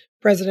the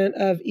president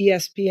of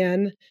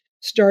ESPN,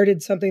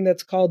 started something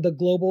that's called the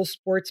Global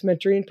Sports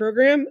Mentoring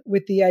Program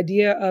with the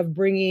idea of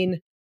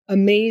bringing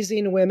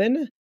amazing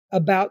women,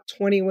 about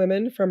 20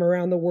 women from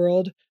around the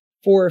world,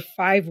 for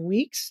 5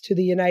 weeks to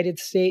the United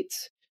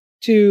States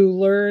to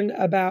learn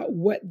about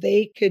what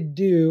they could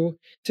do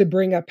to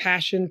bring a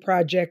passion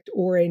project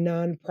or a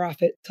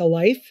nonprofit to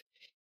life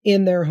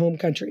in their home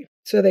country.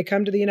 So they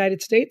come to the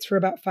United States for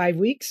about 5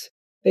 weeks.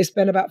 They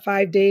spend about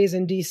 5 days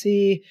in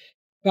DC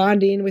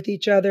bonding with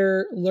each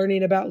other,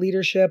 learning about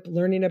leadership,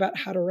 learning about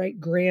how to write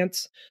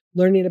grants,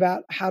 learning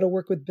about how to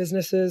work with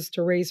businesses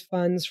to raise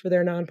funds for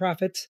their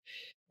nonprofits.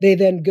 They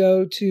then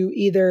go to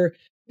either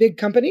big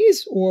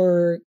companies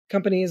or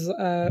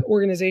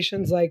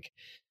organizations like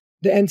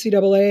the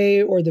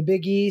NCAA or the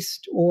Big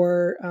East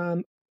or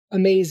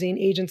amazing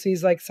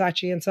agencies like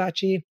Saatchi and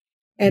Saatchi,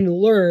 and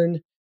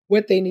learn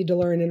what they need to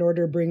learn in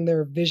order to bring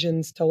their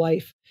visions to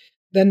life.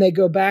 Then they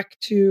go back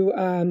to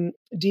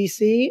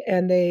DC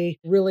and they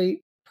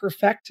really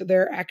perfect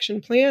their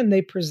action plan.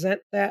 They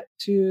present that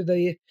to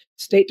the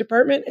State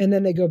Department, and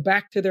then they go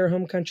back to their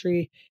home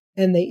country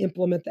and they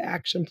implement the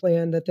action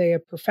plan that they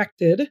have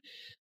perfected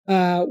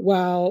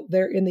while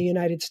they're in the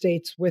United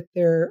States with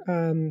their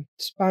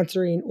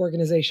sponsoring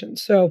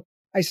organizations. So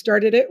I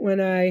started it when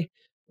I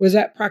was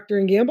at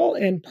Procter & Gamble,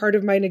 and part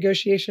of my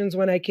negotiations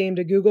when I came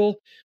to Google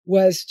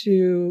was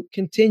to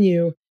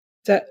continue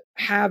to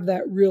have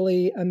that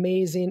really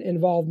amazing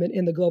involvement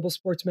in the Global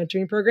Sports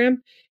Mentoring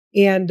Program.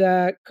 And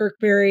Kirk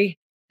Berry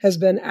has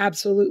been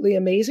absolutely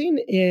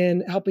amazing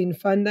in helping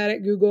fund that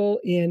at Google,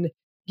 in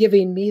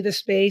giving me the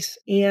space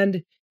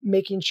and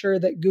making sure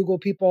that Google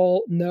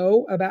people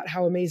know about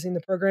how amazing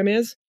the program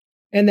is.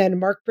 And then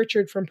Mark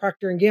Pritchard from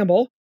Procter &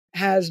 Gamble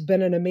has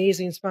been an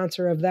amazing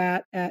sponsor of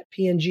that at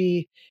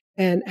P&G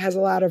and has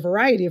allowed a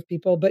variety of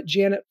people, but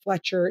Janet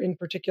Fletcher in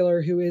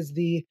particular, who is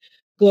the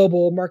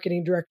global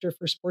marketing director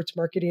for sports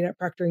marketing at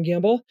Procter &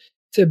 Gamble,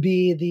 to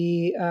be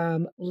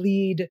the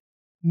lead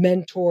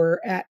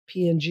mentor at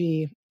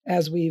P&G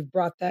as we've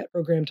brought that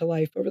program to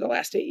life over the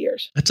last 8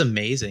 years. That's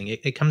amazing.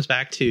 It comes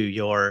back to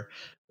your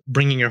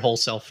bringing your whole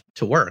self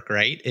to work,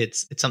 right?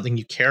 It's something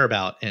you care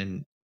about,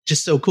 and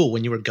just so cool.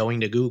 When you were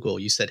going to Google,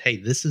 you said, hey,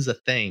 this is a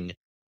thing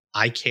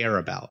I care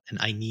about, and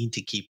I need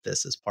to keep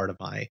this as part of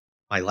my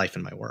life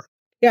and my work.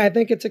 Yeah, I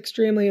think it's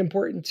extremely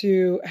important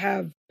to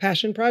have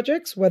passion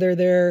projects, whether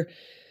they're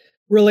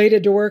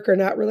related to work or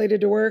not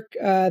related to work,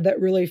 that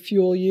really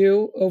fuel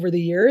you over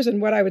the years.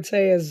 And what I would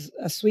say is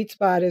a sweet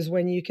spot is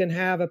when you can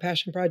have a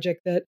passion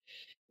project that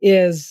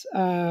is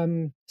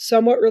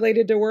somewhat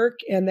related to work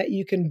and that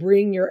you can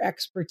bring your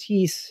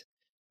expertise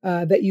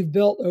that you've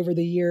built over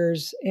the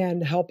years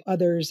and help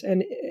others,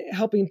 and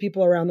helping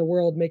people around the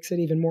world makes it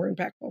even more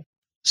impactful.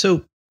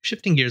 So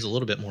shifting gears a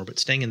little bit more, but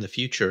staying in the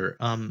future,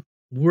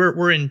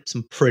 we're in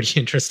some pretty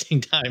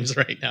interesting times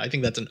right now. I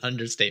think that's an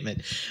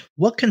understatement.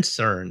 What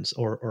concerns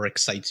or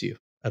excites you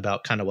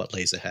about kind of what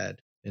lays ahead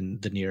in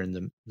the near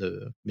and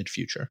the mid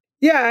future?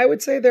 Yeah, I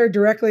would say they're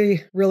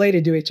directly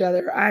related to each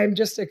other. I'm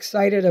just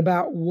excited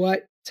about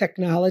what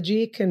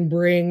technology can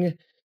bring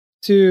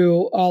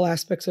to all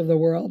aspects of the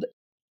world.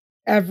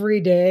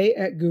 Every day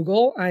at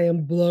Google, I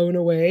am blown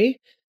away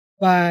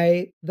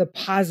by the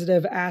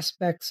positive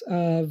aspects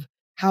of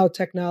how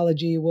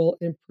technology will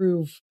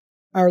improve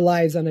our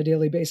lives on a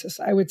daily basis.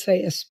 I would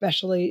say,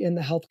 especially in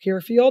the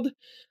healthcare field,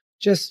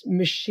 just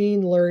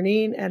machine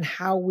learning and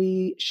how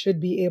we should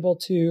be able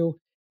to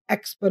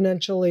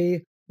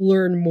exponentially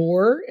learn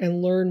more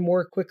and learn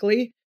more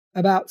quickly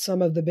about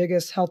some of the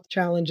biggest health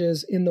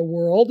challenges in the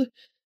world.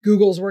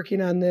 Google's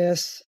working on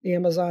this.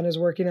 Amazon is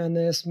working on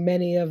this.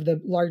 Many of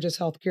the largest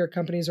healthcare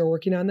companies are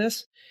working on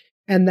this.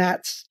 And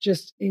that's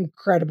just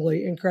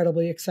incredibly,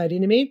 incredibly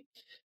exciting to me.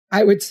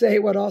 I would say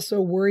what also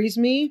worries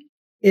me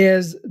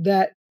is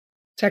that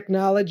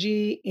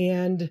technology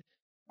and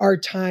our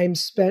time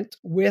spent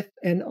with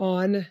and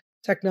on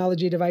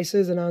technology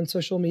devices and on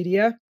social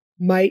media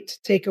might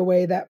take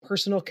away that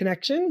personal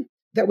connection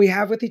that we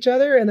have with each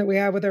other and that we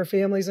have with our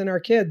families and our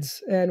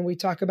kids. And we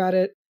talk about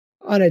it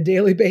on a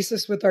daily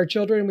basis with our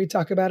children. We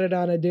talk about it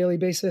on a daily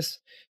basis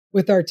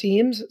with our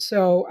teams.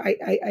 So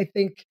I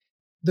think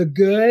the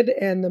good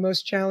and the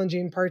most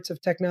challenging parts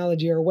of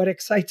technology are what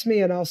excites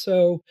me, and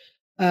also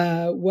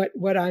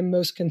what I'm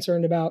most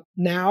concerned about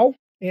now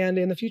and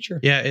in the future.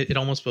 Yeah, it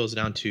almost boils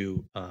down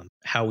to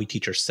how we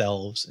teach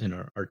ourselves and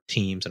our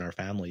teams and our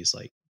families,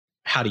 like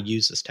how to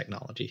use this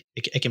technology.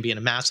 It can be a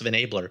massive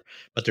enabler,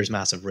 but there's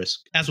massive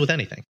risk, as with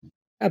anything.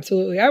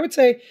 Absolutely. I would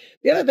say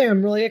the other thing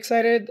I'm really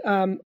excited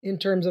in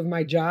terms of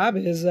my job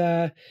is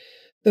the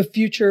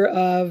future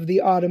of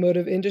the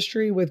automotive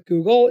industry with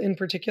Google in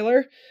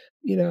particular.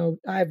 You know,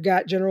 I've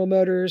got General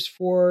Motors,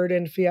 Ford,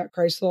 and Fiat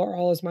Chrysler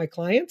all as my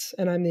clients,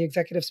 and I'm the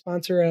executive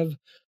sponsor of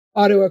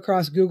Auto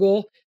Across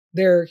Google.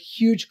 They're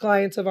huge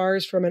clients of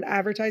ours from an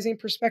advertising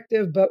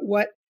perspective, but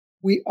what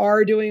we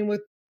are doing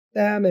with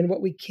them and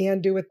what we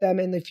can do with them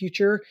in the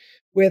future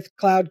with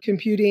cloud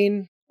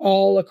computing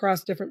all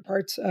across different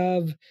parts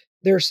of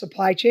their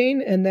supply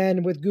chain. And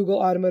then with Google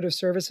Automotive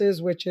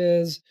Services, which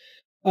is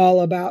all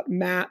about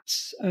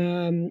maps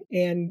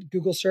and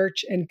Google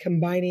search, and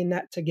combining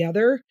that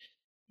together,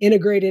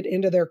 integrated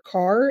into their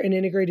car and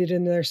integrated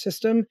into their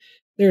system.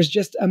 There's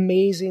just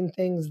amazing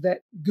things that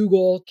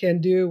Google can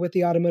do with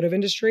the automotive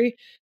industry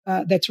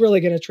that's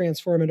really going to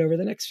transform it over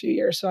the next few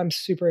years. So I'm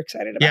super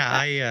excited about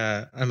that.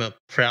 Yeah, I'm a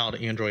proud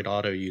Android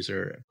Auto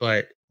user,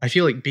 but I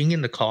feel like being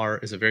in the car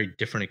is a very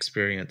different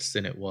experience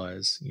than it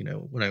was,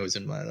 when I was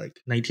in my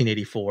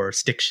 1984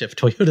 stick shift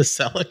Toyota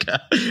Celica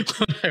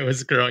when I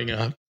was growing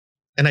up.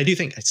 And I do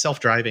think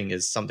self-driving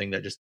is something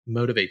that just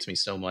motivates me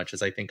so much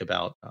as I think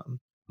about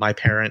my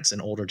parents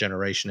and older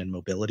generation and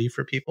mobility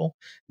for people.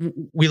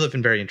 We live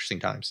in very interesting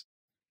times.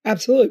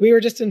 Absolutely. We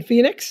were just in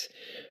Phoenix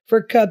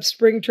for Cubs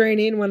spring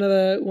training, one of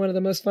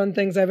the most fun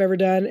things I've ever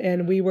done.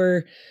 And we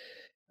were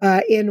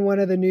in one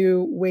of the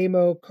new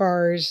Waymo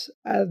cars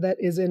that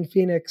is in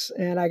Phoenix.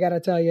 And I got to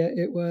tell you,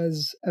 it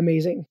was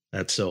amazing.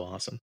 That's so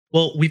awesome.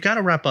 Well, we've got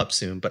to wrap up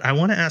soon, but I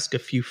want to ask a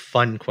few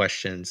fun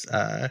questions,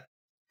 kind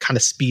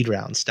of speed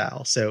round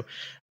style. So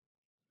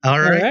All All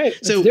right. right,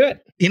 let's So, do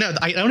it.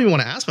 I don't even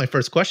want to ask my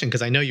first question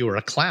because I know you were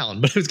a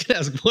clown, but I was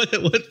going to ask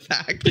what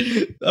fact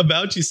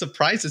about you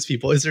surprises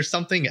people? Is there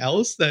something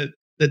else that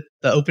the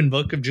open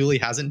book of Julie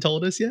hasn't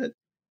told us yet?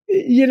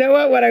 You know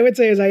what? What I would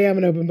say is I am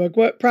an open book.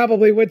 What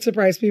probably would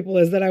surprise people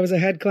is that I was a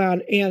head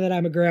clown and that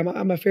I'm a grandma.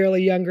 I'm a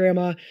fairly young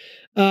grandma.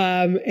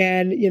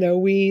 And,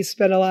 we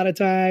spend a lot of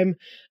time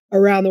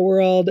around the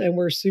world and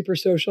we're super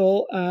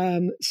social.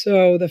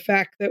 So the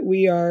fact that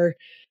we are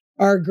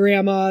our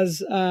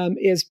grandmas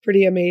is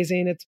pretty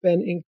amazing. It's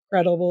been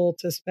incredible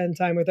to spend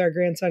time with our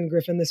grandson,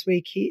 Griffin, this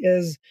week. He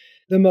is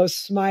the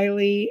most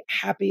smiley,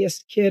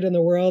 happiest kid in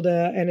the world.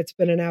 And it's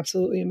been an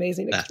absolutely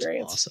amazing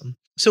experience. That's awesome.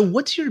 So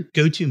what's your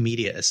go-to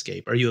media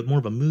escape? Are you more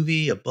of a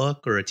movie, a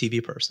book, or a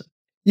TV person?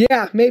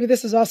 Yeah, maybe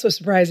this is also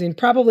surprising.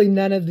 Probably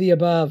none of the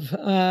above.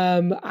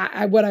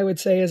 What I would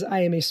say is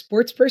I am a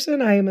sports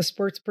person. I am a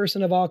sports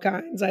person of all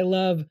kinds. I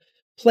love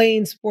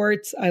playing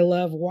sports. I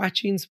love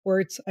watching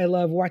sports. I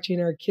love watching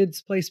our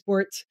kids play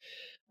sports.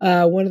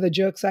 One of the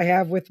jokes I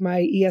have with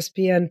my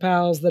ESPN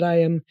pals that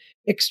I am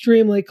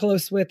extremely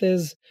close with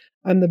is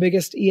I'm the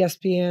biggest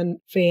ESPN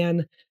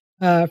fan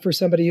for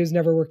somebody who's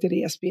never worked at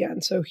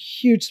ESPN. So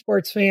huge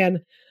sports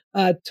fan,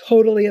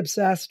 totally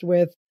obsessed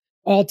with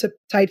all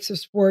types of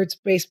sports,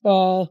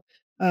 baseball,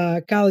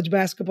 college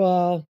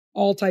basketball,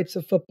 all types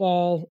of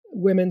football,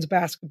 women's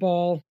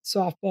basketball,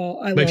 softball.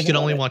 But if you could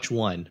only watch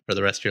one for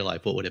the rest of your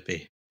life, what would it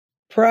be?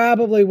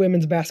 Probably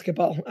women's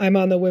basketball. I'm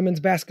on the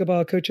Women's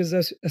Basketball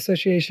Coaches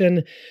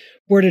Association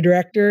board of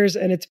directors,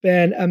 and it's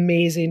been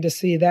amazing to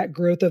see that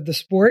growth of the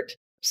sport.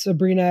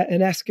 Sabrina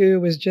Ionescu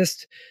was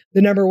just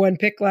the number one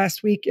pick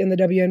last week in the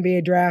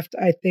WNBA draft.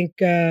 I think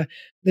the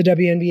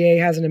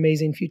WNBA has an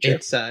amazing future.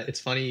 It's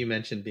funny you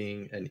mentioned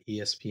being an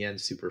ESPN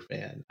super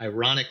fan.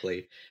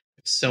 Ironically,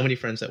 so many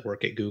friends that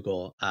work at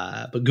Google,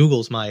 but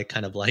Google's my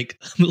kind of like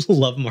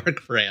love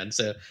mark brand.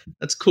 So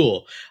that's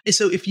cool.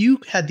 So if you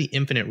had the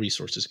infinite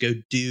resources, go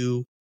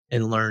do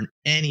and learn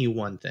any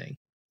one thing,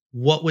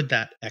 what would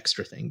that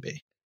extra thing be?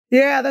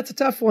 Yeah, that's a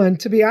tough one.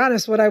 To be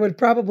honest, what I would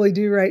probably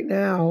do right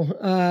now,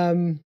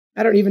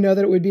 I don't even know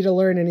that it would be to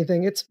learn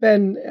anything. It's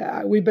been,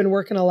 we've been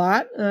working a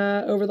lot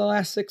over the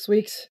last 6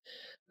 weeks.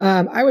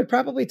 I would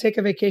probably take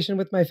a vacation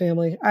with my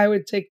family. I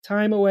would take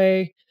time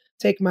away,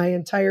 take my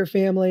entire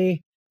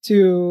family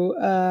to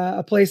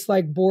a place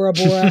like Bora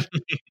Bora,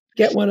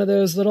 get one of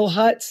those little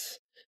huts,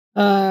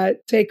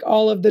 take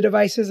all of the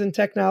devices and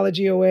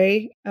technology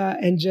away,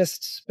 and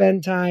just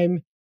spend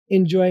time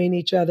enjoying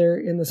each other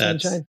in the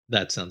sunshine.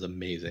 That sounds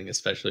amazing,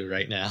 especially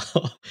right now.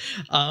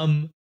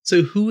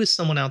 So who is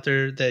someone out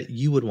there that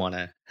you would want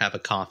to have a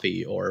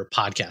coffee or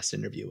podcast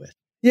interview with?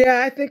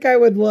 Yeah, I think I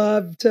would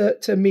love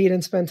to meet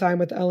and spend time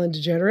with Ellen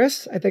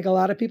DeGeneres. I think a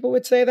lot of people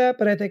would say that,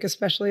 but I think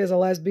especially as a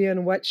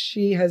lesbian, what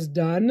she has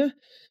done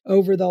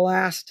over the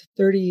last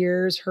 30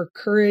 years, her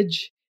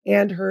courage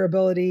and her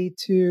ability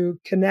to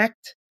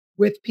connect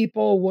with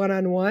people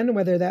one-on-one,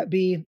 whether that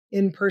be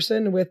in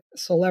person with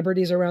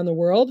celebrities around the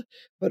world,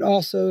 but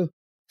also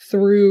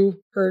through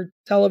her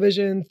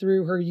television,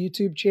 through her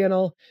YouTube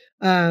channel.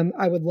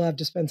 I would love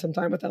to spend some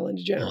time with Ellen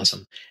DeGeneres.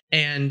 Awesome.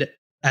 And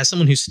as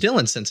someone who's still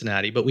in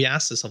Cincinnati, but we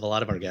ask this of a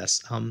lot of our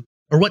guests,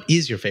 or what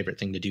is your favorite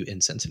thing to do in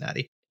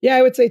Cincinnati? Yeah,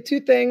 I would say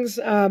two things.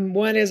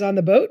 One is on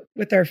the boat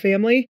with our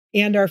family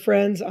and our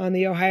friends on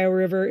the Ohio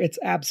River. It's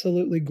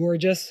absolutely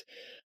gorgeous.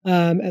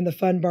 And the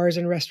fun bars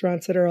and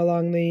restaurants that are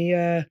along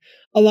the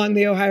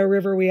Ohio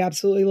River, we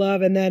absolutely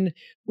love. And then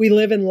we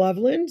live in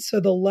Loveland,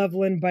 so the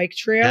Loveland Bike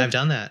Trail. Yeah, I've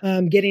done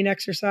that. Getting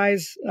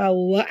exercise,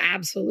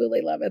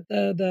 absolutely love it.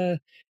 The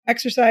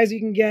exercise you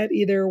can get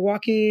either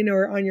walking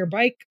or on your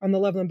bike on the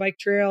Loveland Bike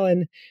Trail,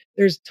 and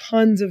there's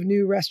tons of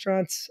new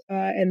restaurants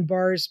and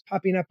bars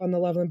popping up on the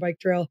Loveland Bike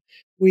Trail.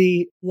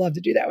 We love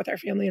to do that with our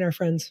family and our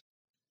friends.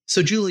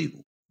 So, Julie,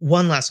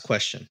 one last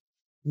question.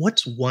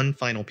 What's one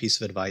final piece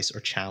of advice or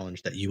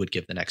challenge that you would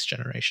give the next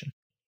generation?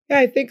 Yeah,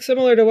 I think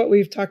similar to what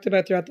we've talked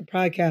about throughout the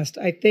podcast,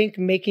 I think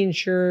making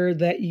sure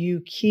that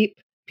you keep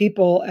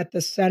people at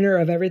the center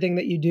of everything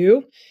that you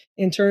do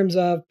in terms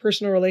of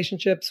personal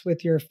relationships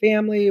with your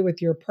family,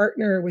 with your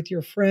partner, with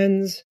your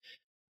friends,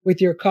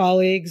 with your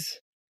colleagues.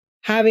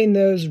 Having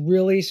those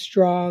really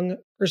strong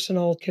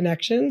personal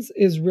connections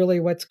is really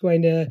what's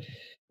going to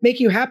make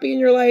you happy in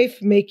your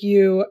life, make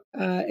you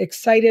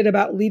excited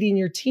about leading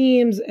your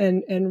teams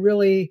and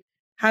really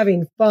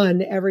having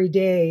fun every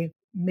day,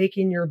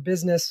 making your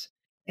business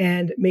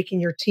and making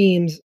your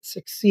teams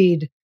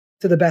succeed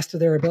to the best of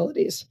their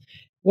abilities.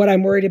 What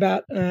I'm worried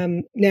about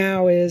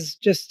now is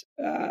just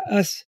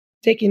us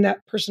taking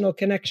that personal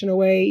connection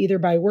away, either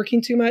by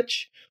working too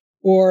much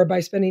or by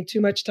spending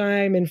too much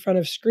time in front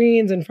of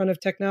screens, in front of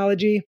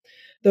technology.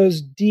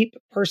 Those deep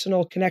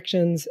personal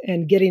connections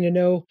and getting to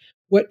know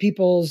what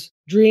people's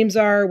dreams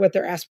are, what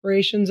their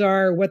aspirations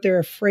are, what they're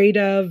afraid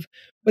of,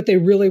 what they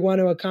really want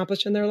to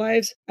accomplish in their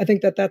lives. I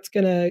think that that's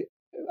going to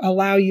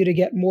allow you to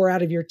get more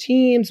out of your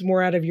teams,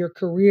 more out of your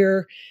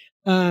career,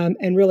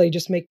 and really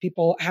just make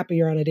people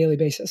happier on a daily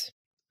basis.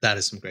 That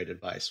is some great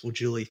advice. Well,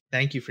 Julie,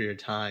 thank you for your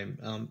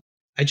time.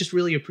 I just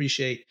really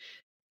appreciate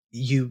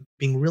you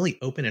being really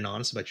open and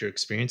honest about your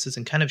experiences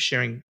and kind of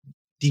sharing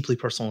deeply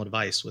personal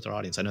advice with our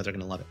audience. I know they're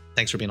going to love it.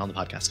 Thanks for being on the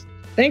podcast.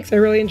 Thanks. I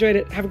really enjoyed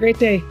it. Have a great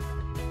day.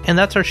 And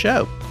that's our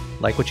show.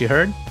 Like what you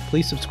heard?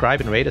 Please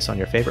subscribe and rate us on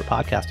your favorite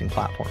podcasting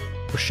platform.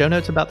 For show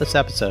notes about this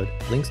episode,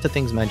 links to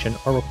things mentioned,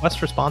 or requests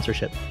for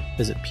sponsorship,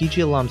 visit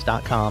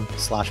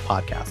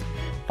pgalums.com/podcast.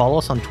 Follow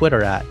us on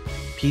Twitter at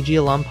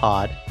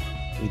pgalumpod.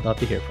 We'd love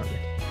to hear from you.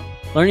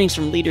 Learnings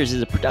from Leaders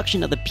is a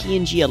production of the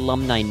P&G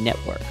Alumni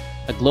Network,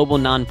 a global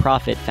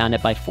nonprofit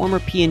founded by former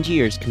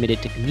P&Gers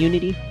committed to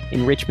community,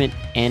 enrichment,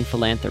 and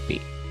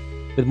philanthropy.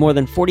 With more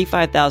than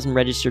 45,000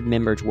 registered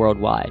members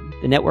worldwide,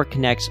 the network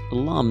connects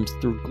alums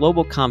through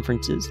global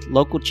conferences,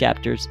 local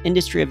chapters,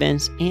 industry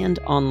events, and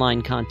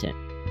online content.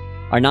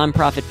 Our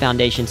nonprofit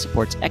foundation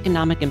supports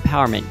economic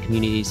empowerment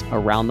communities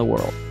around the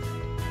world.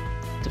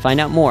 To find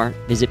out more,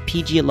 visit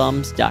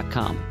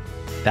pgalums.com.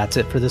 That's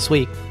it for this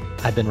week.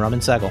 I've been Raman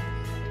Sehgal.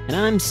 And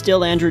I'm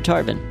still Andrew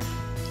Tarvin.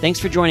 Thanks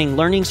for joining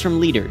Learnings from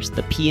Leaders,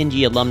 the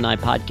P&G Alumni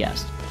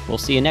Podcast. We'll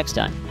see you next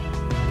time.